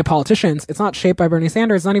by politicians. It's not shaped by Bernie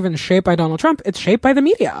Sanders. It's not even shaped by Donald Trump. It's shaped by the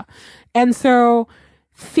media. And so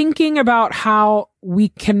thinking about how we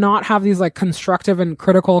cannot have these like constructive and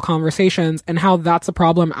critical conversations, and how that's a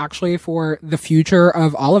problem actually for the future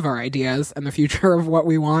of all of our ideas and the future of what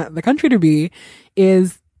we want the country to be,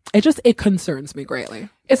 it concerns me greatly.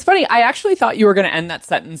 It's funny. I actually thought you were going to end that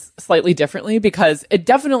sentence slightly differently, because it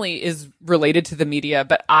definitely is related to the media.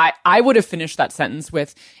 But I would have finished that sentence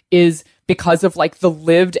with, is because of like the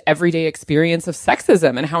lived everyday experience of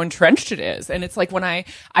sexism and how entrenched it is. And it's like, when I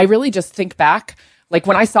really just think back, like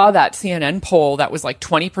when I saw that CNN poll that was like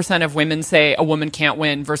 20% of women say a woman can't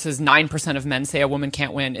win versus 9% of men say a woman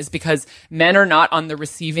can't win, is because men are not on the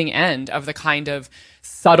receiving end of the kind of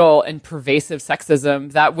subtle and pervasive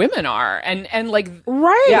sexism that women are. And like,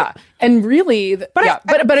 right. Yeah. And really, but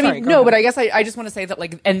I mean, no, but I guess I just want to say that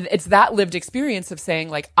like, and it's that lived experience of saying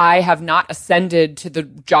like, I have not ascended to the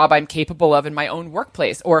job I'm capable of in my own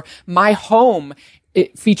workplace, or my home,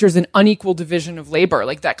 it features an unequal division of labor,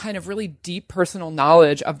 like that kind of really deep personal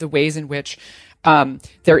knowledge of the ways in which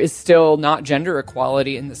there is still not gender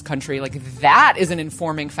equality in this country. Like, that is an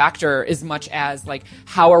informing factor as much as like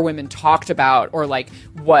how are women talked about, or like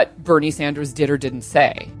what Bernie Sanders did or didn't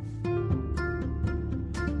say.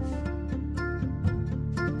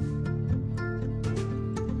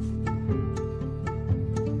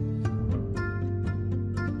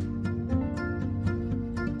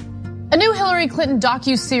 A new Hillary Clinton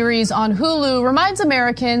docuseries on Hulu reminds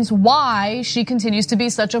Americans why she continues to be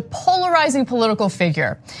such a polarizing political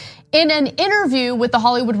figure. In an interview with The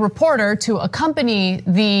Hollywood Reporter to accompany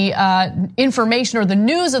the information or the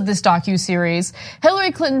news of this docuseries,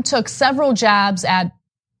 Hillary Clinton took several jabs at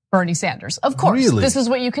Bernie Sanders. Of course, really? This is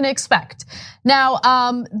what you can expect. Now,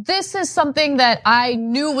 this is something that I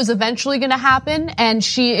knew was eventually going to happen, and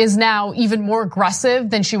she is now even more aggressive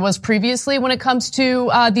than she was previously when it comes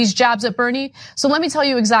to these jabs at Bernie. So let me tell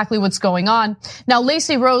you exactly what's going on. Now,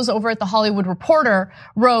 Lacey Rose over at The Hollywood Reporter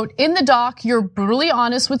wrote, in the doc, you're brutally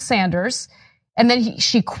honest with Sanders. And then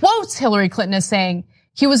she quotes Hillary Clinton as saying,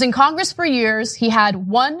 he was in Congress for years. He had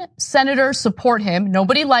one senator support him.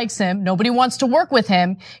 Nobody likes him. Nobody wants to work with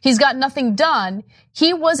him. He's got nothing done.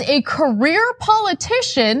 He was a career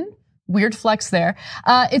politician. Weird flex there.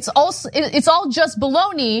 It's all just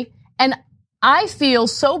baloney. And I feel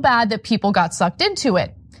so bad that people got sucked into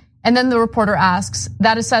it. And then the reporter asks,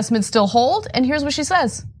 that assessment still hold? And here's what she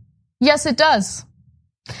says. Yes, it does.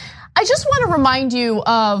 I just want to remind you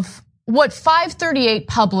of what 538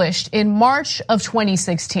 published in March of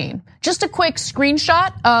 2016. Just a quick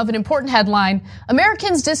screenshot of an important headline.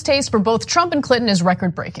 Americans' distaste for both Trump and Clinton is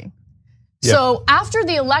record-breaking. Yep. So after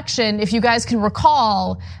the election, if you guys can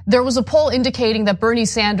recall, there was a poll indicating that Bernie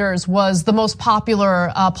Sanders was the most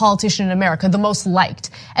popular politician in America, the most liked.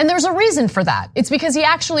 And there's a reason for that. It's because he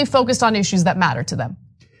actually focused on issues that matter to them.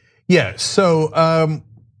 Yeah, so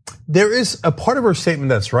there is a part of her statement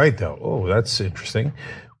that's right, though. Oh, that's interesting.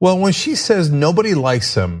 Well, when she says nobody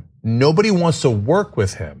likes him, nobody wants to work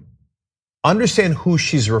with him, understand who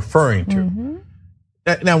she's referring to. Mm-hmm.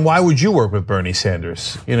 Now, why would you work with Bernie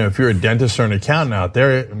Sanders? You know, if you're a dentist or an accountant out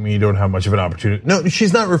there, I mean, you don't have much of an opportunity. No,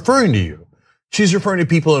 she's not referring to you. She's referring to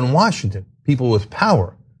people in Washington, people with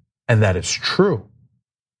power. And that is true.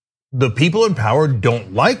 The people in power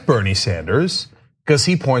don't like Bernie Sanders because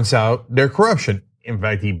he points out their corruption. In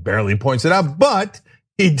fact, he barely points it out, but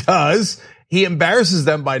he does. He embarrasses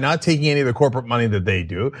them by not taking any of the corporate money that they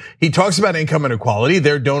do. He talks about income inequality.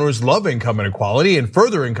 Their donors love income inequality and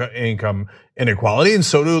further income inequality, and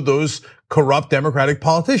so do those corrupt Democratic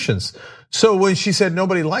politicians. So when she said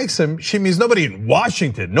nobody likes him, she means nobody in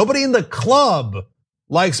Washington, nobody in the club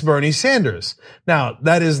likes Bernie Sanders. Now,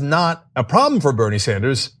 that is not a problem for Bernie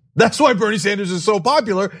Sanders. That's why Bernie Sanders is so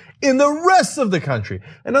popular in the rest of the country.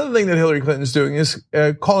 Another thing that Hillary Clinton is doing is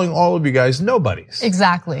calling all of you guys nobodies.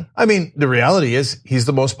 Exactly. I mean, the reality is he's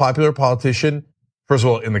the most popular politician, first of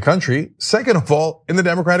all, in the country, second of all, in the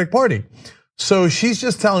Democratic Party. So she's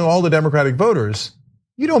just telling all the Democratic voters,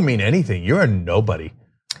 you don't mean anything. You're a nobody.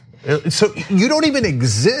 So you don't even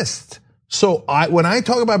exist. So when I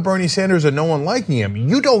talk about Bernie Sanders and no one liking him,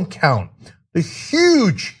 you don't count. The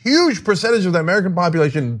huge percentage of the American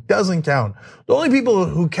population doesn't count. The only people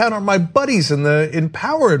who count are my buddies in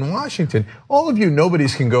power in Washington. All of you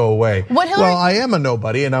nobodies can go away. Well, I am a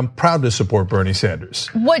nobody and I'm proud to support Bernie Sanders.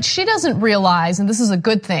 What she doesn't realize, and this is a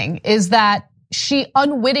good thing, is that she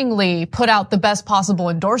unwittingly put out the best possible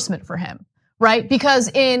endorsement for him, right? Because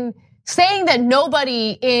in saying that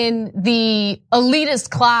nobody in the elitist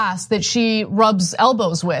class that she rubs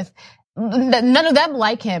elbows with, none of them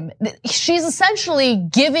like him. She's essentially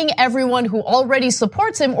giving everyone who already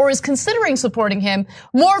supports him or is considering supporting him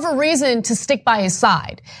more of a reason to stick by his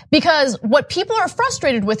side. Because what people are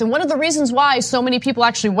frustrated with, and one of the reasons why so many people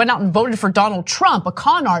actually went out and voted for Donald Trump, a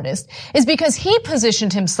con artist, is because he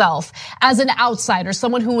positioned himself as an outsider,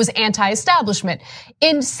 someone who was anti-establishment.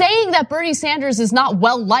 In saying that Bernie Sanders is not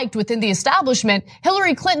well liked within the establishment,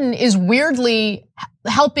 Hillary Clinton is weirdly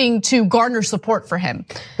helping to garner support for him.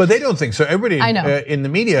 But they don't think so. Everybody in the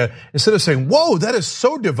media, instead of saying, whoa, that is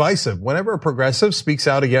so divisive. Whenever a progressive speaks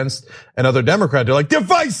out against another Democrat, they're like,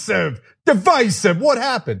 divisive. What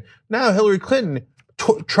happened? Now Hillary Clinton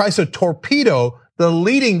tries to torpedo the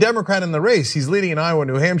leading Democrat in the race. He's leading in Iowa,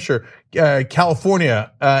 New Hampshire,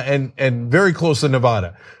 California, and very close to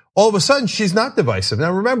Nevada. All of a sudden, she's not divisive.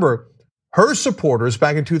 Now remember, her supporters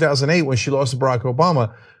back in 2008 when she lost to Barack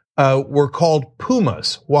Obama, were called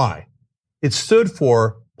Pumas. Why? It stood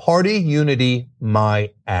for Party Unity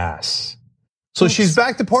My Ass. So she's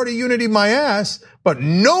back to Party Unity My Ass, but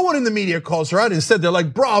no one in the media calls her out. Instead, they're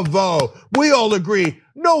like, bravo, we all agree.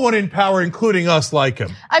 No one in power, including us, like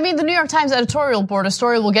him. I mean, the New York Times editorial board, a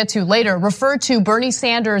story we'll get to later, referred to Bernie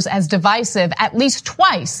Sanders as divisive at least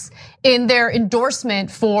twice in their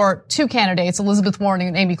endorsement for two candidates, Elizabeth Warren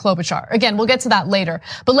and Amy Klobuchar. Again, we'll get to that later.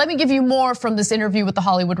 But let me give you more from this interview with The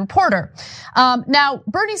Hollywood Reporter. Now,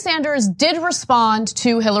 Bernie Sanders did respond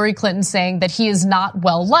to Hillary Clinton saying that he is not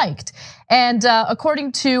well liked. And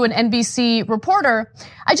according to an NBC reporter,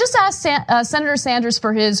 I just asked Senator Sanders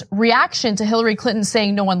for his reaction to Hillary Clinton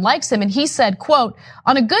saying no one likes him. And he said, quote,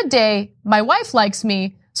 on a good day, my wife likes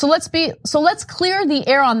me. So let's clear the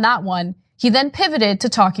air on that one. He then pivoted to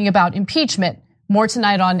talking about impeachment. More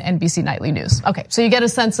tonight on NBC Nightly News. Okay, so you get a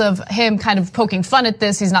sense of him kind of poking fun at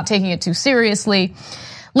this. He's not taking it too seriously.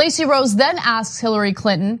 Lacey Rose then asks Hillary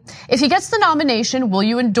Clinton, if he gets the nomination, will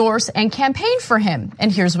you endorse and campaign for him?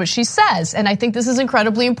 And here's what she says. And I think this is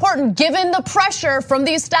incredibly important given the pressure from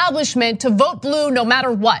the establishment to vote blue no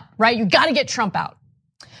matter what, right? You gotta get Trump out.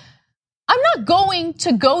 I'm not going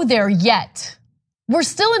to go there yet. We're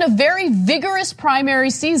still in a very vigorous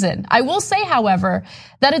primary season. I will say, however,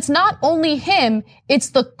 that it's not only him,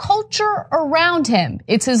 it's the culture around him.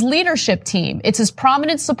 It's his leadership team. It's his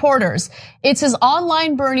prominent supporters. It's his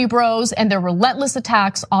online Bernie bros and their relentless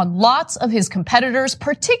attacks on lots of his competitors,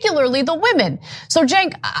 particularly the women. So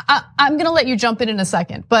Cenk, I'm going to let you jump in a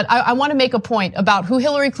second, but I want to make a point about who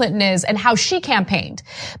Hillary Clinton is and how she campaigned.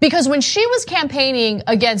 Because when she was campaigning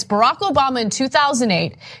against Barack Obama in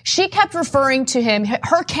 2008, she kept referring to him,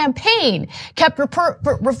 her campaign kept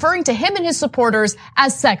referring to him and his supporters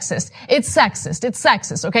as sexist. It's sexist. It's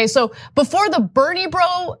sexist. Okay. So before the Bernie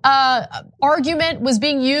bro, argument was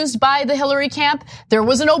being used by the Hillary camp, there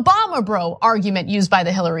was an Obama bro argument used by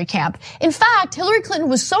the Hillary camp. In fact, Hillary Clinton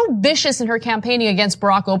was so vicious in her campaigning against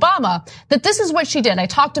Barack Obama that this is what she did. I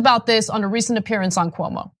talked about this on a recent appearance on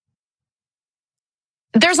Cuomo.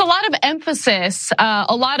 There's a lot of emphasis,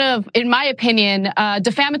 a lot of, in my opinion,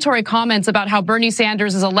 defamatory comments about how Bernie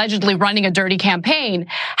Sanders is allegedly running a dirty campaign.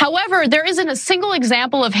 However, there isn't a single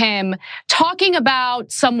example of him talking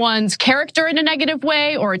about someone's character in a negative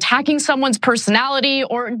way or attacking someone's personality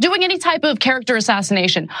or doing any type of character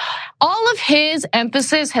assassination. All of his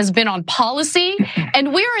emphasis has been on policy,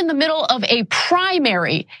 and we're in the middle of a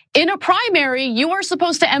primary. In a primary, you are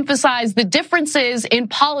supposed to emphasize the differences in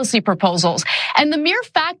policy proposals. And the mere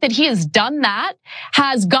fact that he has done that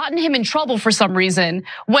has gotten him in trouble for some reason,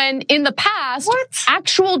 when in the past,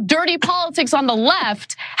 actual dirty politics on the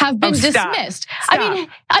left have been dismissed. Stop.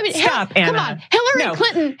 I mean, Stop, Anna. come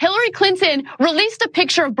on. Hillary Clinton released a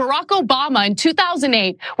picture of Barack Obama in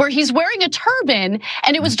 2008 where he's wearing a turban,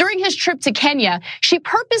 and it was during his trip to Kenya. She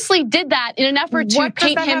purposely did that in an effort to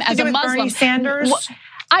paint him as a Muslim. Bernie Sanders?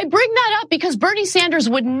 I bring that up because Bernie Sanders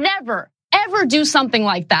would never, ever do something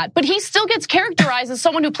like that. But he still gets characterized as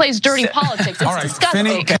someone who plays dirty politics. It's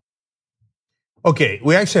disgusting. Okay,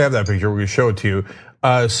 we actually have that picture. We're going to show it to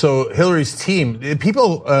you. So Hillary's team,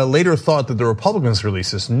 people later thought that the Republicans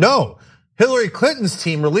released this. No, Hillary Clinton's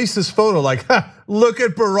team released this photo like, look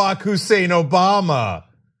at Barack Hussein Obama.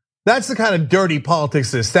 That's the kind of dirty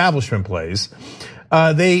politics the establishment plays.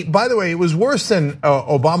 By the way, it was worse than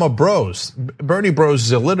Obama bros. Bernie bros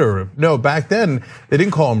is alliterative. No, back then they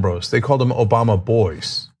didn't call them bros. They called them Obama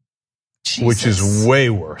boys, which is way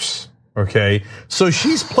worse. Okay, so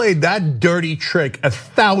she's played that dirty trick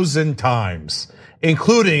 1,000 times,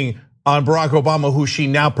 including on Barack Obama, who she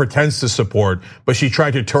now pretends to support, but she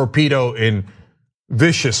tried to torpedo in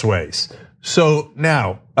vicious ways. So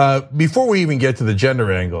now, before we even get to the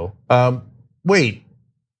gender angle, wait.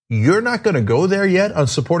 You're not going to go there yet on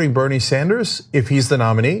supporting Bernie Sanders if he's the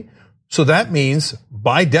nominee. So that means,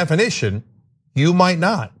 by definition, you might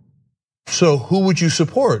not. So who would you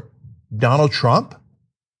support? Donald Trump?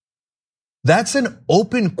 That's an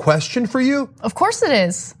open question for you? Of course it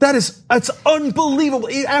is. It's unbelievable.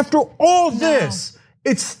 After all this,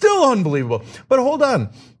 it's still unbelievable. But hold on.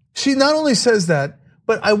 She not only says that,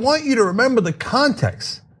 but I want you to remember the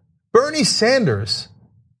context. Bernie Sanders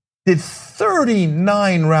did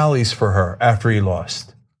 39 rallies for her after he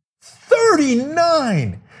lost.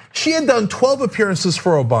 39! She had done 12 appearances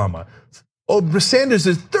for Obama. Sanders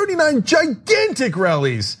did 39 gigantic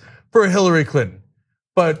rallies for Hillary Clinton.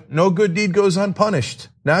 But no good deed goes unpunished.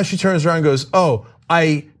 Now she turns around and goes, oh,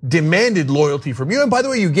 I demanded loyalty from you. And by the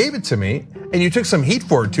way, you gave it to me. And you took some heat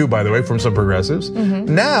for it too, by the way, from some progressives.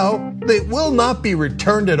 Now, it will not be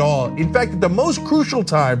returned at all. In fact, at the most crucial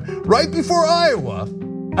time, right before Iowa,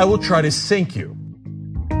 I will try to sink you.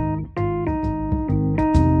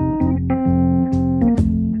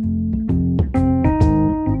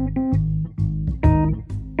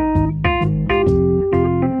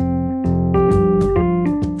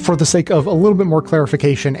 For the sake of a little bit more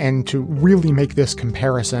clarification and to really make this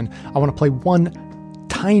comparison, I want to play one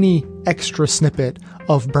tiny extra snippet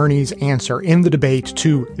of Bernie's answer in the debate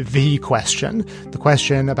to the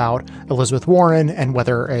question about Elizabeth Warren and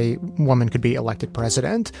whether a woman could be elected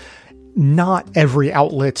president. Not every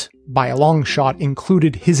outlet by a long shot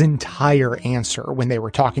included his entire answer when they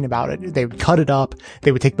were talking about it. They would cut it up.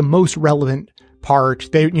 They would take the most relevant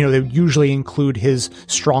part. They would usually include his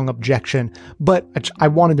strong objection, but I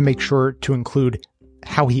wanted to make sure to include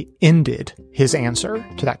how he ended his answer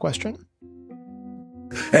to that question.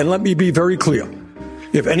 And let me be very clear.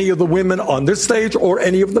 If any of the women on this stage or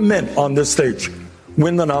any of the men on this stage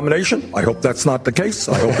win the nomination, I hope that's not the case.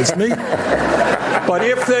 I hope it's me. But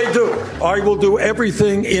if they do, I will do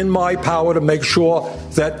everything in my power to make sure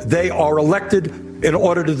that they are elected in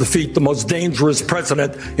order to defeat the most dangerous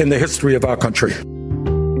president in the history of our country.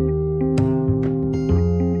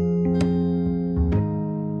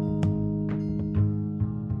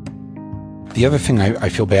 The other thing I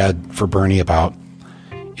feel bad for Bernie about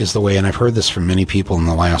is the way, and I've heard this from many people in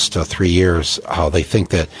the last 3 years, how they think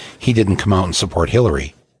that he didn't come out and support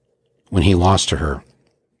Hillary when he lost to her,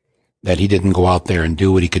 that he didn't go out there and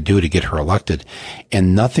do what he could do to get her elected.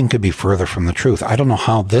 And nothing could be further from the truth. I don't know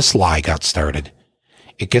how this lie got started.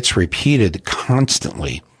 It gets repeated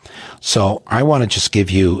constantly. So I want to just give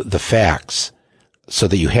you the facts so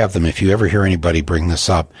that you have them. If you ever hear anybody bring this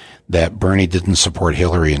up, that Bernie didn't support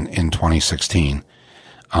Hillary in 2016,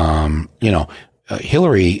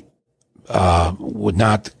 Hillary would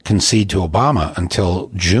not concede to Obama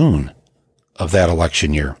until June of that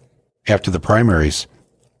election year, after the primaries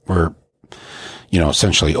were,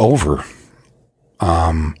 essentially over.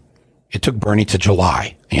 It took Bernie to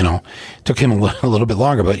July, it took him a little bit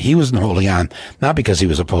longer, but he wasn't holding on, not because he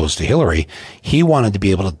was opposed to Hillary. He wanted to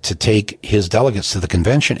be able to take his delegates to the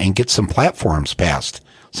convention and get some platforms passed,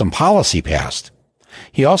 some policy passed.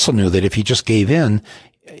 He also knew that if he just gave in,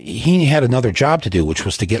 he had another job to do, which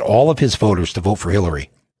was to get all of his voters to vote for Hillary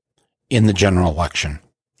in the general election.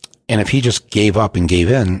 And if he just gave up and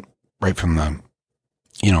gave in right from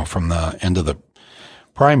the end of the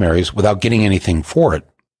primaries without getting anything for it,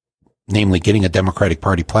 namely getting a Democratic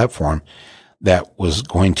Party platform that was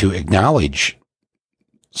going to acknowledge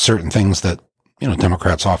certain things that,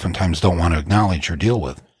 Democrats oftentimes don't want to acknowledge or deal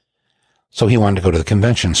with. So he wanted to go to the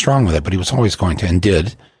convention strong with it, but he was always going to, and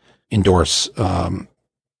did, endorse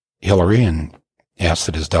Hillary and asked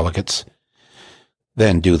that his delegates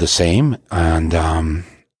then do the same. And,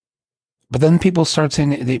 but then people start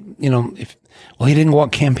saying, he didn't go out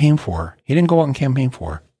and campaign for her. He didn't go out and campaign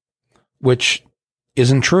for her, which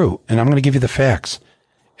isn't true. And I'm going to give you the facts,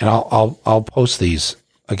 and I'll post these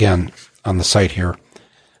again on the site here,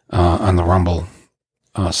 on the Rumble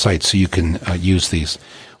site, so you can use these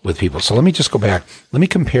with people. So let me just go back. Let me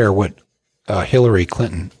compare what Hillary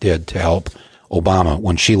Clinton did to help Obama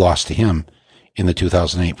when she lost to him in the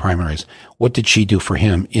 2008 primaries. What did she do for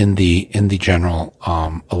him in the general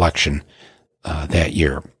election that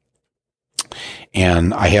year?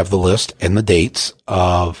 And I have the list and the dates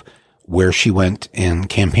of where she went and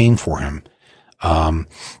campaigned for him.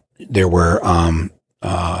 There were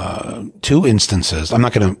 2 instances. I'm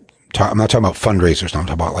not talking about fundraisers. I'm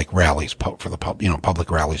talking about like rallies for the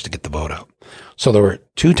public rallies to get the vote out. So there were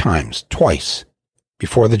 2 times, twice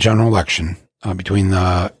before the general election, between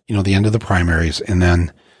the end of the primaries and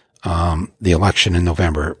then the election in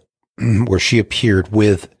November, where she appeared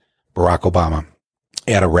with Barack Obama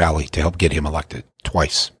at a rally to help get him elected,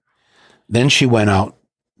 twice. Then she went out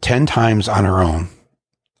 10 times on her own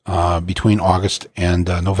between August and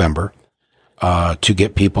November to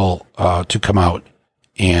get people to come out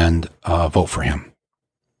and vote for him.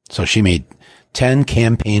 So she made 10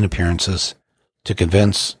 campaign appearances to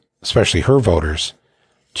convince, especially her voters,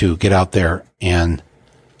 to get out there and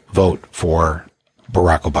vote for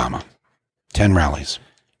Barack Obama. 10 rallies.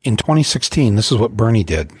 In 2016, this is what Bernie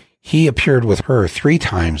did. He appeared with her 3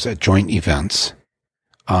 times at joint events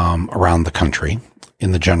around the country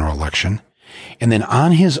in the general election. And then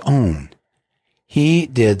on his own, he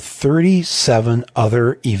did 37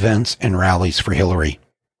 other events and rallies for Hillary.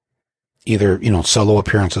 Either, solo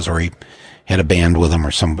appearances, or he had a band with him,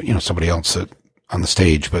 or somebody else on the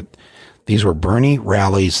stage. But these were Bernie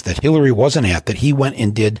rallies that Hillary wasn't at, that he went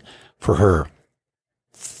and did for her.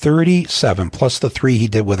 37 plus the 3 he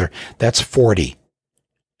did with her. That's 40.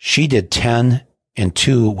 She did 10 and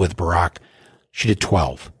 2 with Barack. She did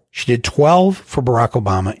 12. She did 12 for Barack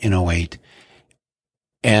Obama in 2008.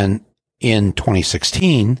 And in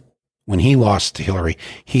 2016, when he lost to Hillary,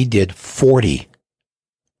 he did 40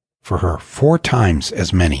 for her, 4 times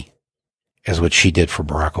as many as what she did for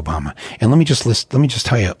Barack Obama. And let me just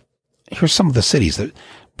tell you, here's some of the cities that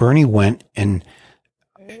Bernie went and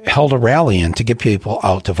held a rally in to get people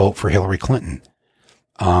out to vote for Hillary Clinton.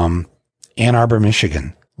 Ann Arbor,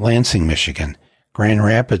 Michigan, Lansing, Michigan, Grand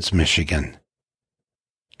Rapids, Michigan,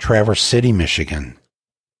 Traverse City, Michigan,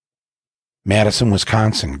 Madison,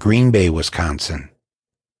 Wisconsin, Green Bay, Wisconsin,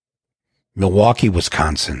 Milwaukee,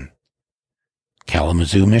 Wisconsin,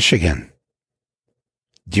 Kalamazoo, Michigan,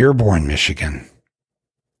 Dearborn, Michigan.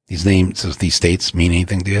 These names of these states mean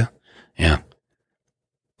anything to you? Yeah.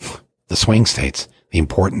 The swing states, the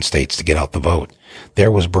important states to get out the vote.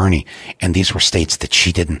 There was Bernie. And these were states that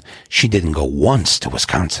she didn't go once to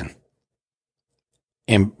Wisconsin.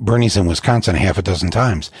 And Bernie's in Wisconsin 6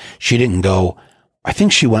 times. She didn't go, I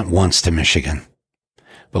think she went once to Michigan.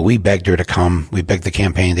 But we begged her to come. We begged the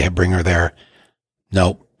campaign to bring her there.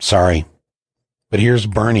 Nope, sorry. But here's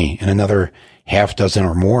Bernie in another 6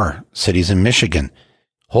 or more cities in Michigan,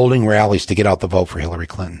 holding rallies to get out the vote for Hillary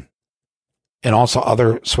Clinton. And also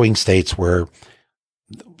other swing states where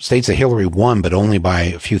states that Hillary won, but only by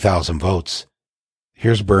a few thousand votes.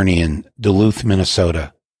 Here's Bernie in Duluth,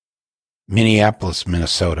 Minnesota, Minneapolis,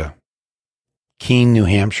 Minnesota, Keene, New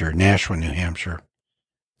Hampshire, Nashua, New Hampshire,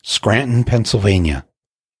 Scranton, Pennsylvania,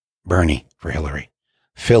 Bernie for Hillary.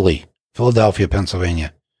 Philly, Philadelphia,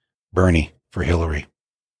 Pennsylvania, Bernie for Hillary.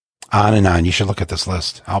 On and on. You should look at this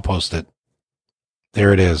list. I'll post it.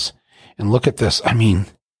 There it is. And look at this. I mean,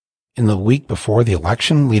 in the week before the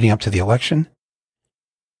election, leading up to the election,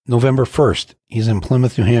 November 1st, he's in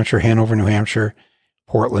Plymouth, New Hampshire, Hanover, New Hampshire,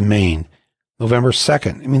 Portland, Maine. November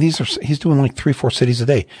 2nd, I mean, he's doing like 3-4 cities a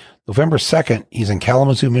day. November 2nd, he's in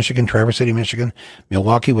Kalamazoo, Michigan, Traverse City, Michigan,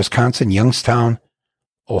 Milwaukee, Wisconsin, Youngstown,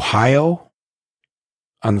 Ohio.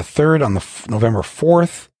 On the 3rd, on November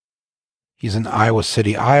 4th, he's in Iowa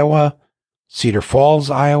City, Iowa, Cedar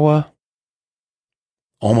Falls, Iowa,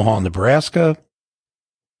 Omaha, Nebraska.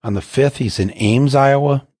 On the 5th, he's in Ames,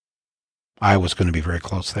 Iowa. Iowa's going to be very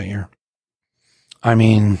close that year. I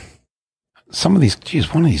mean, some of these,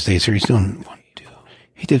 one of these days here, he's doing,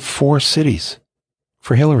 he did 4 cities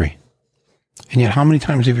for Hillary. And yet, how many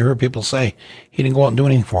times have you heard people say he didn't go out and do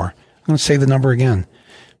anything for her? I'm going to say the number again.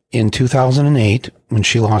 In 2008, when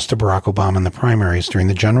she lost to Barack Obama in the primaries during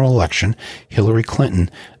the general election, Hillary Clinton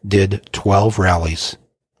did 12 rallies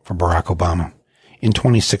for Barack Obama. In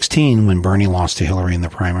 2016, when Bernie lost to Hillary in the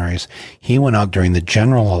primaries, he went out during the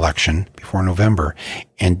general election before November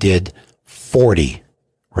and did 40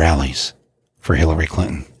 rallies for Hillary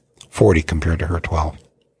Clinton. 40 compared to her 12.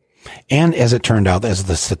 And as it turned out, as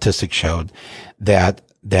the statistics showed, that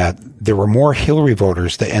there were more Hillary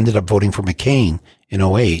voters that ended up voting for McCain in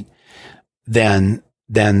 2008 than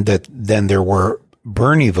there were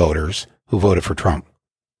Bernie voters who voted for Trump.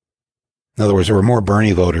 In other words, there were more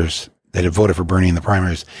Bernie voters that had voted for Bernie in the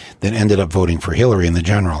primaries that ended up voting for Hillary in the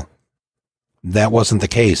general. That wasn't the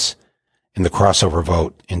case in the crossover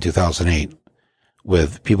vote in 2008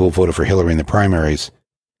 with people who voted for Hillary in the primaries.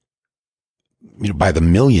 You know, by the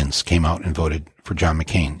millions came out and voted for John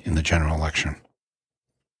McCain in the general election.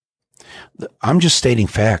 I'm just stating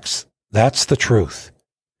facts. That's the truth.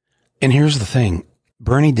 And here's the thing.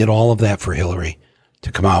 Bernie did all of that for Hillary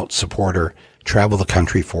to come out, support her, travel the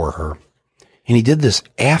country for her. And he did this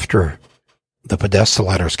after the Podesta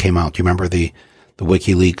letters came out. Do you remember the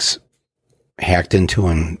WikiLeaks hacked into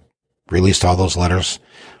and released all those letters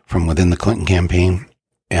from within the Clinton campaign?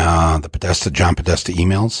 The John Podesta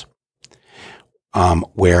emails,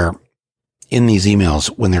 where in these emails,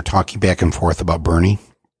 when they're talking back and forth about Bernie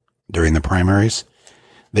during the primaries,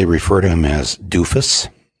 they refer to him as doofus.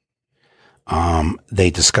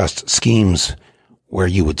 They discussed schemes where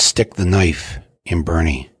you would stick the knife in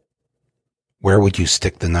Bernie. Where would you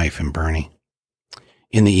stick the knife in Bernie?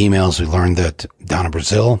 In the emails, we learned that Donna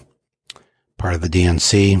Brazile, part of the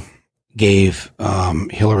DNC, gave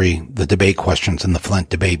Hillary the debate questions in the Flint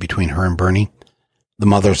debate between her and Bernie. The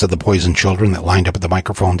mothers of the poisoned children that lined up at the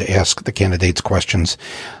microphone to ask the candidates questions.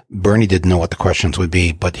 Bernie didn't know what the questions would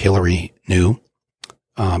be, but Hillary knew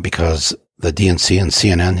because the DNC and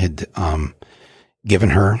CNN had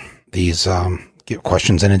given her these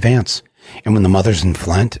questions in advance. And when the mothers in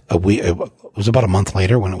Flint, it was about a month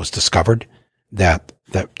later when it was discovered that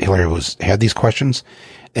Hillary had these questions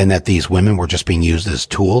and that these women were just being used as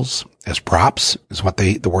tools, as props, is what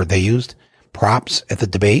the word they used, props at the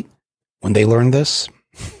debate. When they learned this,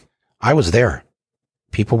 I was there.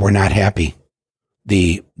 People were not happy.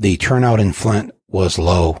 The turnout in Flint was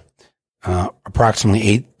low. Approximately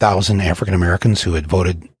 8,000 African Americans who had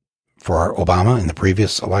voted for Obama in the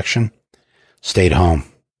previous election stayed home,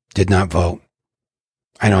 did not vote.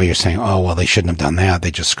 I know you're saying, oh, well, they shouldn't have done that.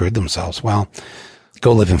 They just screwed themselves. Well,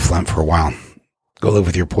 go live in Flint for a while. Go live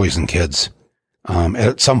with your poison kids.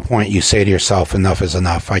 At some point, you say to yourself, enough is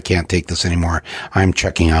enough. I can't take this anymore. I'm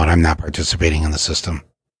checking out. I'm not participating in the system.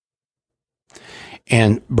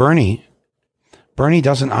 And Bernie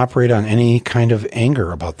doesn't operate on any kind of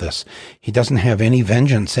anger about this. He doesn't have any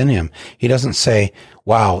vengeance in him. He doesn't say,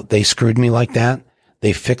 wow, they screwed me like that.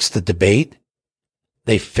 They fixed the debate.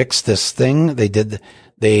 They fixed this thing.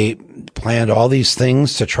 They planned all these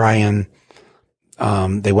things to try and,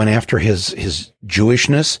 they went after his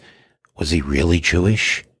Jewishness. Was he really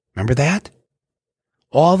Jewish? Remember that?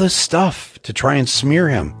 All this stuff to try and smear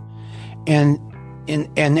him. And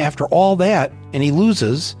after all that, and he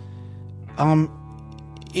loses,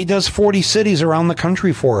 he does 40 cities around the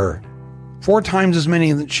country for her. 4 times as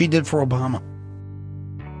many that she did for Obama.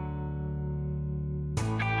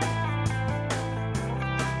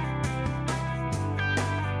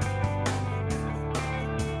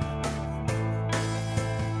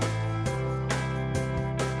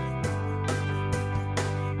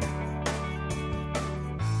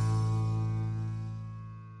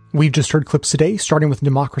 We've just heard clips today, starting with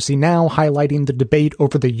Democracy Now!, highlighting the debate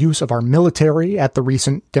over the use of our military at the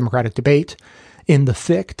recent Democratic debate. In The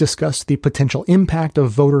Thick, discussed the potential impact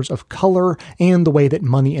of voters of color and the way that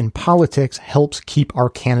money in politics helps keep our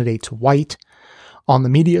candidates white. On the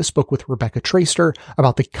Media, spoke with Rebecca Traister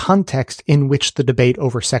about the context in which the debate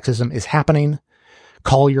over sexism is happening.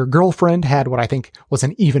 Call Your Girlfriend had what I think was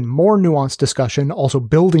an even more nuanced discussion, also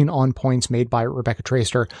building on points made by Rebecca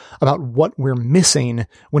Traister about what we're missing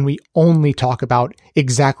when we only talk about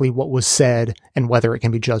exactly what was said and whether it can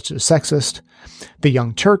be judged as sexist. The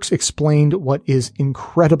Young Turks explained what is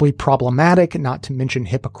incredibly problematic, not to mention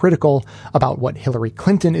hypocritical, about what Hillary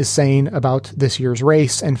Clinton is saying about this year's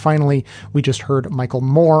race. And finally, we just heard Michael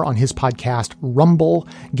Moore on his podcast Rumble,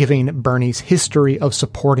 giving Bernie's history of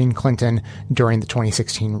supporting Clinton during the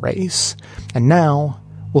 2016 race. And now,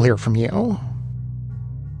 we'll hear from you.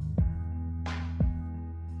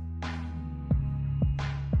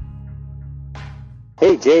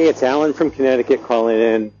 Hey Jay, it's Alan from Connecticut calling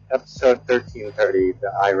in. Episode 1330,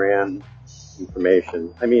 the Iran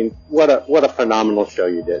information. I mean, what a phenomenal show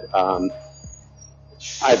you did.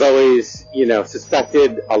 I've always,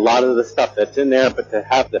 suspected a lot of the stuff that's in there, but to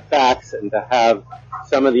have the facts and to have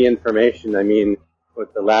some of the information, I mean,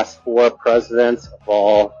 with the last 4 presidents have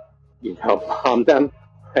all, bombed them,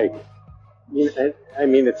 I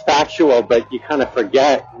mean, it's factual, but you kind of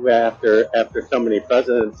forget after so many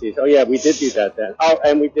presidencies. Oh yeah, we did do that then. Oh,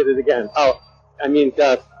 and we did it again. Oh, I mean,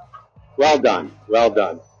 just well done.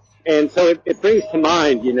 And so it brings to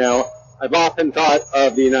mind, I've often thought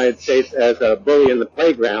of the United States as a bully in the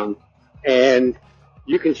playground, and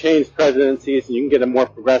you can change presidencies and you can get a more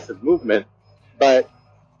progressive movement, but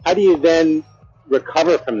how do you then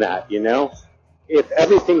recover from that? If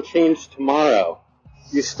everything changed tomorrow,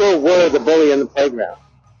 you still were the bully in the playground.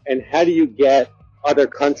 And how do you get other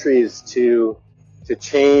countries to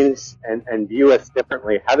change and view us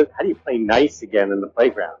differently? How do you play nice again in the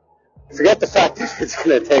playground? Forget the fact that it's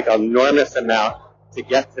going to take an enormous amount to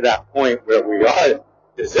get to that point where we are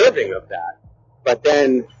deserving of that. But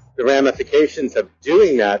then the ramifications of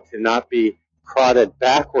doing that to not be prodded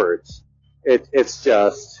backwards, it's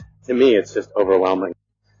just, to me, it's just overwhelming.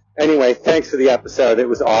 Anyway, thanks for the episode. It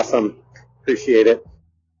was awesome. Appreciate it.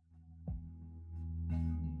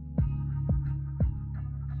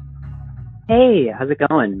 Hey, how's it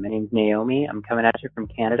going? My name's Naomi. I'm coming at you from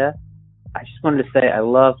Canada. I just wanted to say I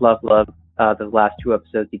love the last 2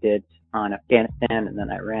 episodes you did on Afghanistan and then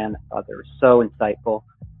Iran. I thought they were so insightful.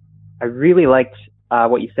 I really liked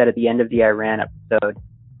what you said at the end of the Iran episode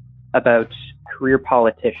about career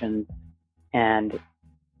politicians and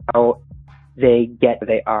how they get where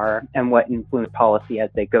they are and what influence policy as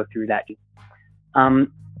they go through that.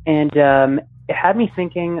 It had me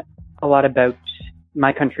thinking a lot about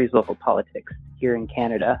my country's local politics here in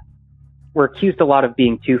Canada. We're accused a lot of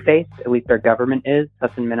being two-faced, at least our government is.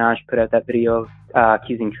 Hassan Minhaj put out that video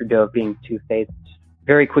accusing Trudeau of being two-faced.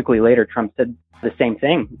 Very quickly later, Trump said the same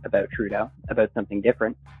thing about Trudeau, about something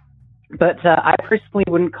different. But I personally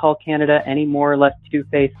wouldn't call Canada any more or less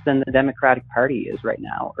two-faced than the Democratic Party is right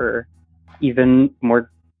now, or even more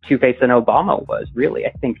two-faced than Obama was, really.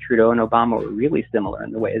 I think Trudeau and Obama were really similar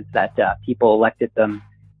in the ways that people elected them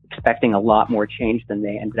expecting a lot more change than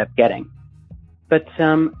they ended up getting. But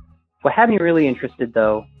what had me really interested,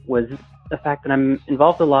 though, was the fact that I'm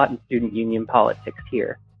involved a lot in student union politics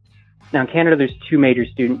here. Now, in Canada, there's 2 major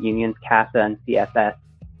student unions, CASA and CFS.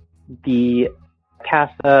 The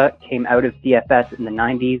CASA came out of CFS in the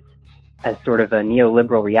 90s as sort of a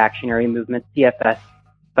neoliberal reactionary movement. CFS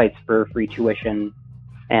fights for free tuition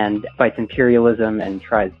and fights imperialism and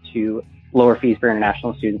tries to lower fees for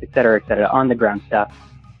international students, et cetera, on the ground stuff.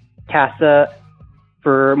 CASA,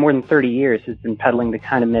 for more than 30 years, has been peddling the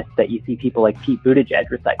kind of myths that you see people like Pete Buttigieg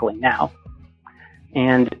recycling now.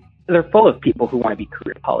 And they're full of people who want to be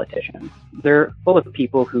career politicians. They're full of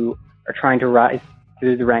people who are trying to rise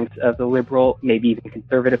through the ranks of the liberal, maybe even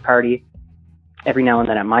conservative party. Every now and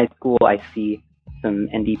then at my school, I see some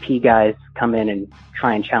NDP guys come in and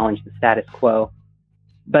try and challenge the status quo.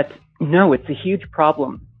 But no, it's a huge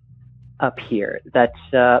problem up here that,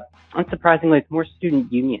 unsurprisingly, it's more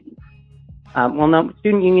student unions.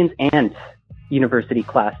 Student unions and university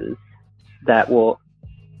classes that will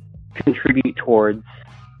contribute towards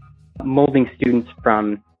molding students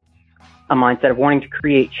from a mindset of wanting to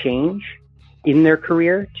create change in their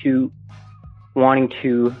career to wanting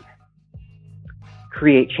to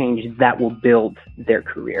create change that will build their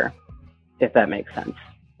career, if that makes sense.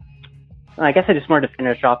 I guess I just wanted to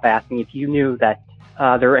finish off by asking if you knew that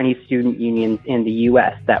there were any student unions in the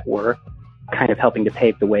U.S. that were kind of helping to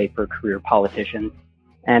pave the way for career politicians,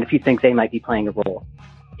 and if you think they might be playing a role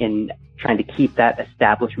in trying to keep that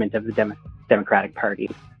establishment of the Democratic Party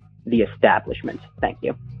the establishment. Thank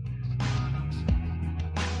you.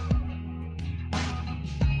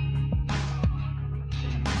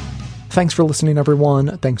 Thanks for listening,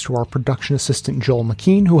 everyone. Thanks to our production assistant, Joel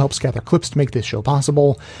McKean, who helps gather clips to make this show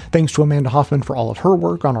possible. Thanks to Amanda Hoffman for all of her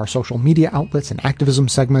work on our social media outlets and activism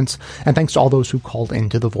segments. And thanks to all those who called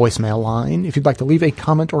into the voicemail line. If you'd like to leave a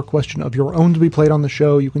comment or question of your own to be played on the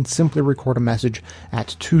show, you can simply record a message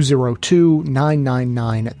at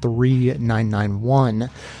 202-999-3991.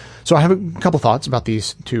 So I have a couple thoughts about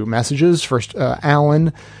these two messages. First,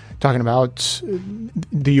 Alan, talking about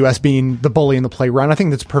the U.S. being the bully in the playground. I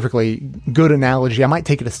think that's a perfectly good analogy. I might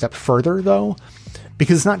take it a step further, though,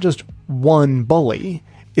 because it's not just one bully.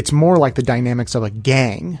 It's more like the dynamics of a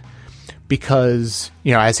gang. Because,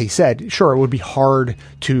 you know, as he said, sure, it would be hard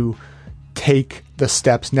to take the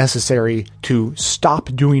steps necessary to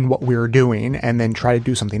stop doing what we're doing and then try to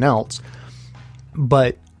do something else.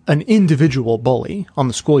 But an individual bully on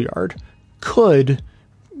the schoolyard could,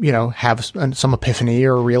 you know, have some epiphany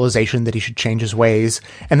or realization that he should change his ways,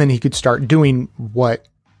 and then he could start doing what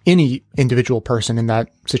any individual person in that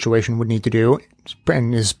situation would need to do,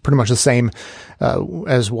 and is pretty much the same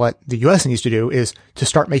as what the U.S. needs to do, is to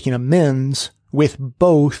start making amends with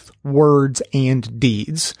both words and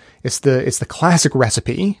deeds. It's the classic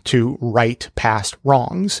recipe to right past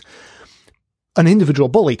wrongs. An individual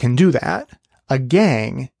bully can do that. A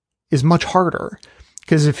gang is much harder,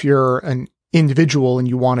 because if you're an individual and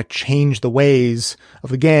you want to change the ways of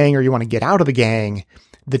the gang, or you want to get out of the gang,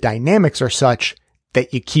 the dynamics are such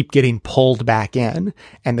that you keep getting pulled back in,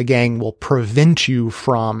 and the gang will prevent you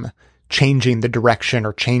from changing the direction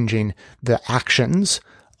or changing the actions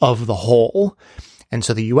of the whole. And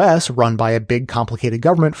so the US, run by a big, complicated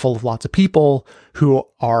government full of lots of people who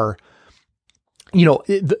are, you know,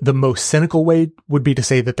 the most cynical way would be to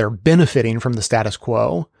say that they're benefiting from the status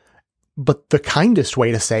quo. But the kindest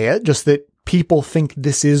way to say it, just that people think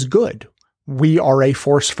this is good. We are a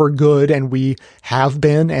force for good, and we have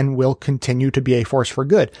been and will continue to be a force for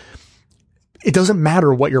good. It doesn't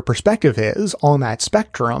matter what your perspective is on that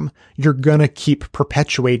spectrum. You're going to keep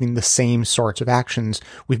perpetuating the same sorts of actions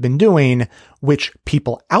we've been doing, which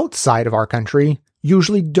people outside of our country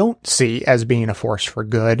usually don't see as being a force for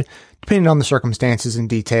good, depending on the circumstances and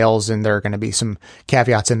details. And there are going to be some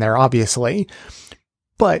caveats in there, obviously.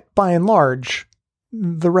 But by and large,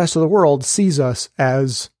 the rest of the world sees us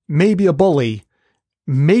as maybe a bully,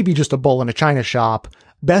 maybe just a bull in a china shop.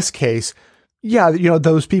 Best case, yeah, you know,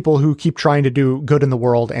 those people who keep trying to do good in the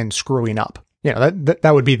world and screwing up. You know,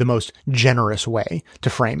 that would be the most generous way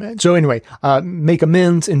to frame it. So anyway, make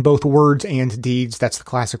amends in both words and deeds. That's the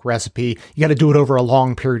classic recipe. You got to do it over a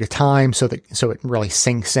long period of time so it really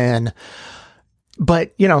sinks in.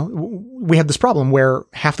 But, you know, we have this problem where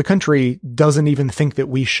half the country doesn't even think that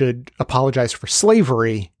we should apologize for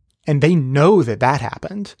slavery, and they know that that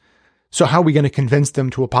happened. So how are we going to convince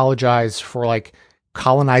them to apologize for, like,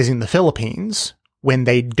 colonizing the Philippines when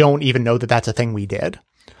they don't even know that that's a thing we did?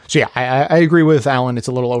 So yeah, I agree with Alan. It's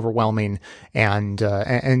a little overwhelming and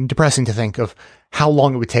depressing to think of how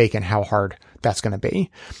long it would take and how hard that's going to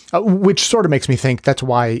be, which sort of makes me think that's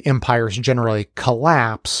why empires generally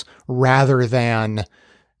collapse rather than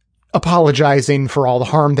apologizing for all the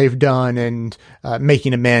harm they've done and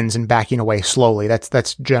making amends and backing away slowly.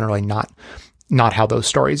 That's generally not how those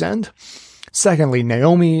stories end. Secondly,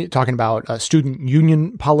 Naomi talking about student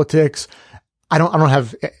union politics. I don't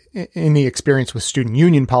have any experience with student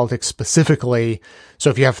union politics specifically. So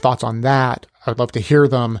if you have thoughts on that, I'd love to hear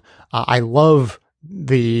them. I love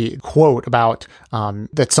the quote about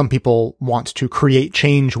that some people want to create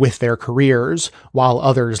change with their careers while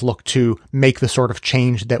others look to make the sort of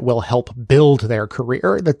change that will help build their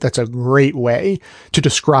career. That's a great way to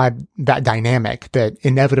describe that dynamic that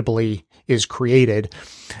inevitably is created.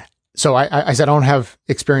 So I said I don't have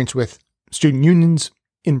experience with student unions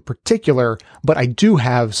in particular, but I do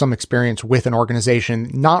have some experience with an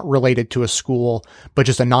organization not related to a school, but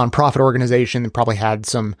just a nonprofit organization that probably had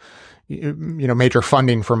some, you know, major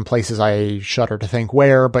funding from places I shudder to think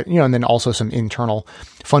where, but, you know, and then also some internal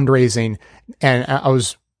fundraising. And I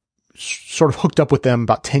was sort of hooked up with them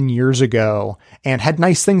about 10 years ago and had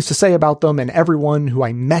nice things to say about them. And everyone who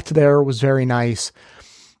I met there was very nice.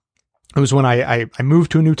 It was when I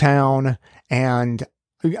moved to a new town and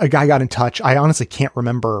a guy got in touch. I honestly can't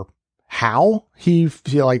remember how he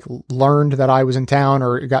like learned that I was in town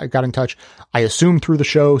or got in touch. I assume through the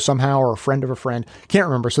show somehow or a friend of a friend. Can't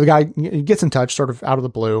remember. So the guy gets in touch sort of out of the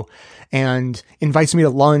blue and invites me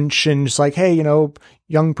to lunch and just like, hey, you know,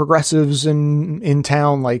 young progressives in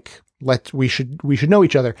town, like, we should know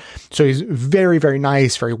each other. So he's very, very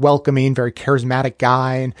nice, very welcoming, very charismatic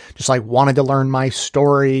guy, and just like wanted to learn my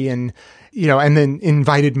story, and and then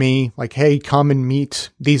invited me like, hey, come and meet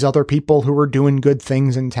these other people who were doing good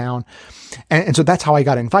things in town. And so that's how I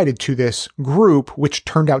got invited to this group, which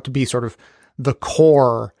turned out to be sort of the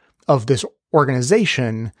core of this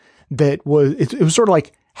organization that was, it was sort of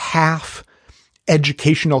like half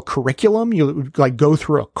educational curriculum. You would like go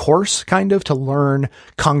through a course kind of to learn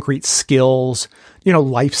concrete skills,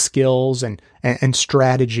 life skills and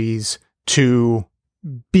strategies to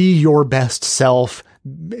be your best self,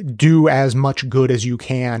 do as much good as you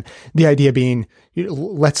can. The idea being,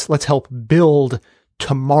 let's help build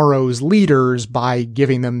tomorrow's leaders by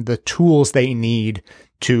giving them the tools they need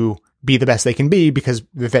to be the best they can be, because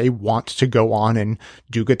they want to go on and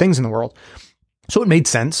do good things in the world. So it made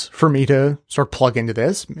sense for me to sort of plug into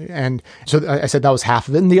this. And so I said that was half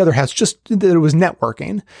of it. And the other half's just that it was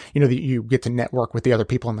networking. You get to network with the other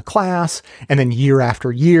people in the class. And then year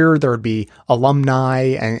after year, there would be alumni.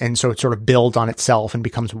 And so it sort of builds on itself and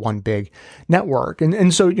becomes one big network.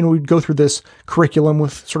 And so, we'd go through this curriculum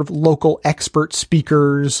with sort of local expert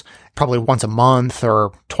speakers, probably once a month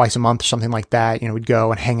or twice a month or something like that. We'd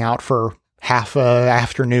go and hang out for half an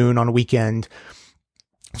afternoon on a weekend,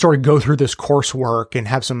 sort of go through this coursework and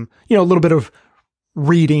have some, a little bit of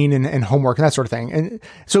reading and homework and that sort of thing. And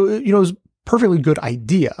so, it was a perfectly good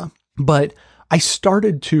idea, but I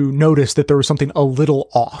started to notice that there was something a little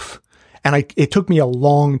off, and it took me a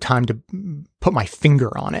long time to put my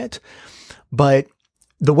finger on it. But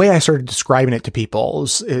the way I started describing it to people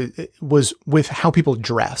was with how people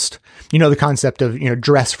dressed. The concept of,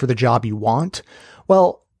 dress for the job you want.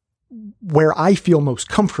 Well, where I feel most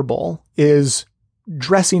comfortable is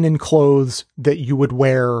dressing in clothes that you would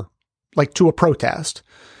wear like to a protest,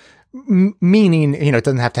 meaning, it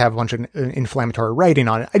doesn't have to have a bunch of inflammatory writing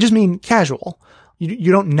on it. I just mean casual.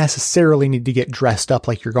 You don't necessarily need to get dressed up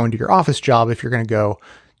like you're going to your office job if you're going to go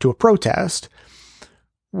to a protest.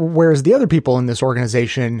 Whereas the other people in this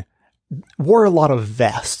organization wore a lot of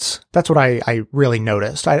vests. That's what I really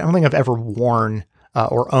noticed. I don't think I've ever worn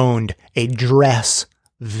or owned a dress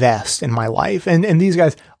vest in my life. And these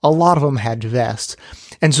guys, a lot of them had vests.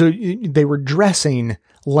 And so they were dressing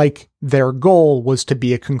like their goal was to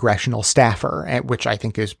be a congressional staffer, which I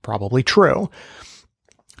think is probably true.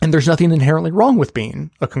 And there's nothing inherently wrong with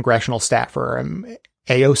being a congressional staffer.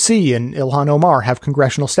 AOC and Ilhan Omar have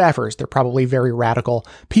congressional staffers. They're probably very radical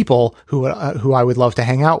people who I would love to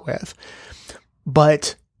hang out with.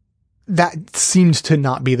 But that seems to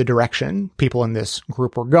not be the direction people in this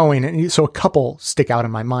group were going. And so a couple stick out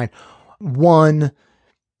in my mind. One,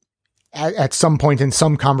 at some point in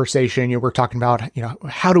some conversation, we're talking about,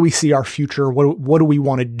 how do we see our future? What do we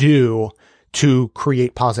want to do to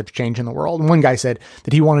create positive change in the world? And one guy said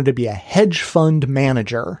that he wanted to be a hedge fund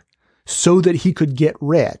manager so that he could get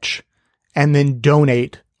rich and then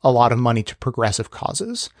donate a lot of money to progressive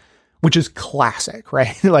causes, which is classic,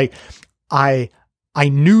 right? Like I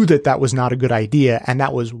knew that was not a good idea. And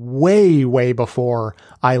that was way, way before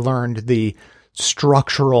I learned the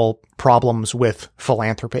structural problems with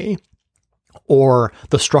philanthropy or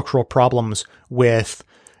the structural problems with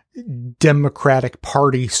Democratic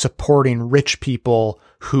Party supporting rich people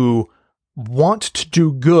who want to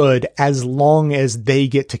do good as long as they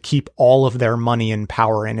get to keep all of their money and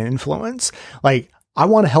power and influence. Like, I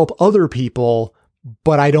want to help other people,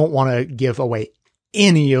 but I don't want to give away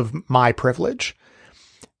any of my privilege.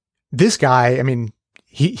 This guy,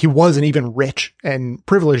 he wasn't even rich and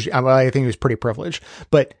privileged. I think he was pretty privileged,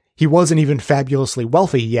 but he wasn't even fabulously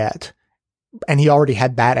wealthy yet. And he already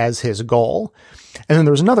had that as his goal. And then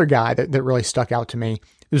there was another guy that really stuck out to me.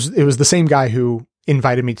 It was the same guy who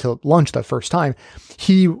invited me to lunch the first time.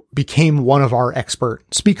 He became one of our expert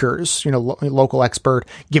speakers, local expert,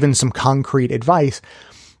 given some concrete advice.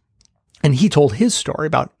 And he told his story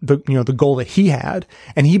about the goal that he had.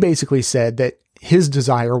 And he basically said that his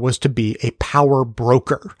desire was to be a power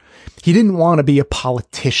broker. He didn't want to be a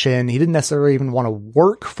politician. He didn't necessarily even want to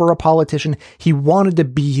work for a politician. He wanted to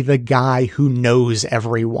be the guy who knows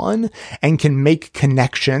everyone and can make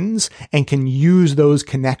connections and can use those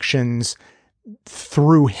connections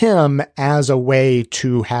through him as a way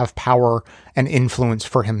to have power and influence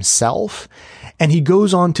for himself. And he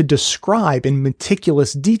goes on to describe in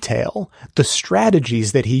meticulous detail the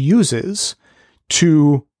strategies that he uses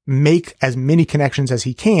to make as many connections as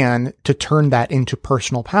he can to turn that into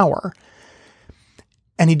personal power.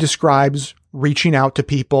 And he describes reaching out to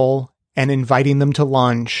people and inviting them to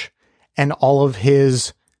lunch and all of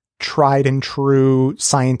his tried and true,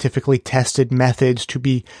 scientifically tested methods to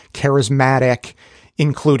be charismatic,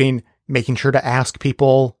 including making sure to ask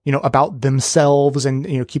people, about themselves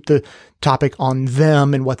and, keep the topic on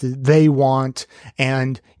them and what they want,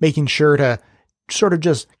 and making sure to sort of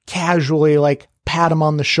just casually like pat them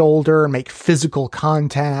on the shoulder and make physical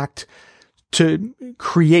contact to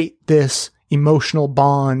create this emotional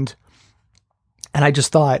bond. And I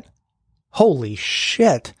just thought, holy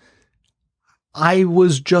shit, I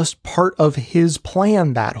was just part of his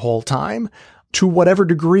plan that whole time. To whatever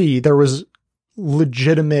degree there was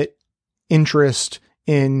legitimate interest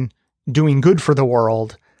in doing good for the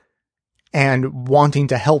world and wanting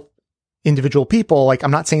to help individual people, like,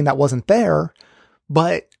 I'm not saying that wasn't there,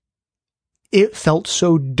 but it felt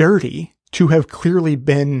so dirty to have clearly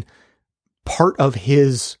been part of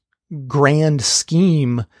his grand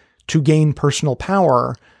scheme to gain personal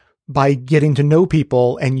power by getting to know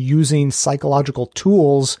people and using psychological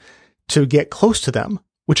tools to get close to them,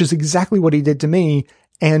 which is exactly what he did to me,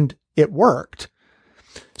 and it worked.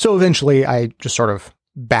 So eventually I just sort of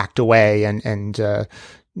backed away and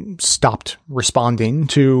stopped responding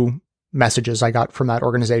to messages I got from that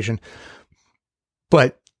organization.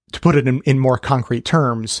 But to put it in more concrete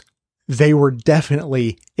terms, they were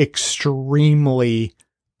definitely extremely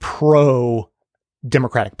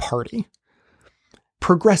pro-Democratic Party.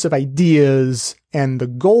 Progressive ideas and the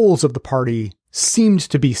goals of the party seemed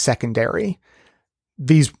to be secondary.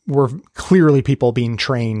 These were clearly people being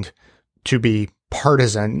trained to be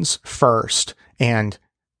partisans first and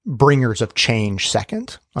bringers of change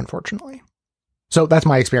second, unfortunately. So that's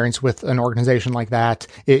my experience with an organization like that.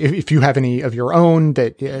 If you have any of your own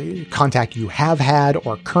that contact you have had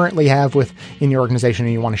or currently have with in your organization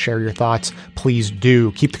and you want to share your thoughts, please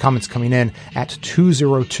do. Keep the comments coming in at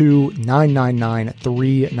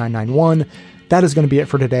 202-999-3991. That is going to be it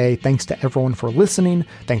for today. Thanks to everyone for listening.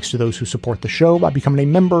 Thanks to those who support the show by becoming a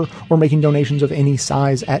member or making donations of any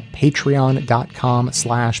size at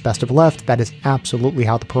patreon.com/bestofleft. That is absolutely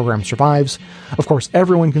how the program survives. Of course,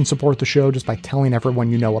 everyone can support the show just by telling everyone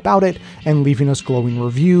you know about it and leaving us glowing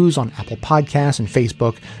reviews on Apple Podcasts and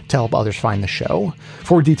Facebook to help others find the show.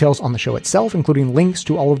 For details on the show itself, including links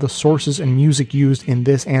to all of the sources and music used in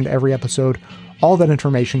this and every episode, all that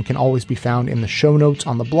information can always be found in the show notes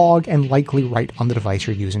on the blog and likely right on the device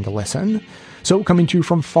you're using to listen. So, coming to you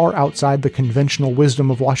from far outside the conventional wisdom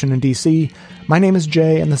of Washington, D.C., my name is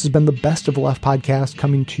Jay, and this has been the Best of the Left podcast,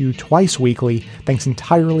 coming to you twice weekly, thanks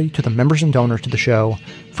entirely to the members and donors to the show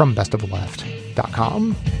from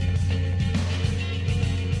bestoftheleft.com.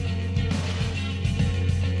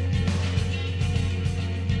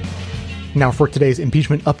 Now for today's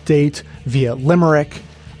impeachment update via Limerick.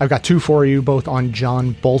 I've got two for you, both on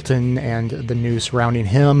John Bolton and the news surrounding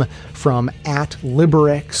him. From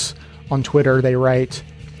 @Liberix on Twitter, they write,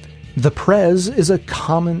 The Prez is a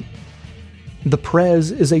con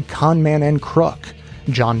man and crook,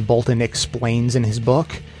 John Bolton explains in his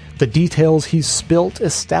book. The details he's spilt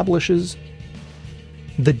establish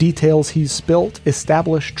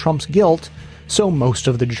Trump's guilt, so most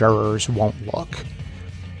of the jurors won't look.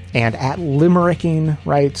 And @Limericking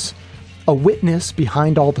writes, a witness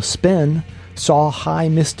behind all the spin saw high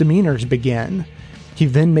misdemeanors begin. He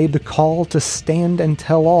then made the call to stand and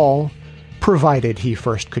tell all, provided he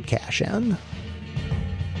first could cash in.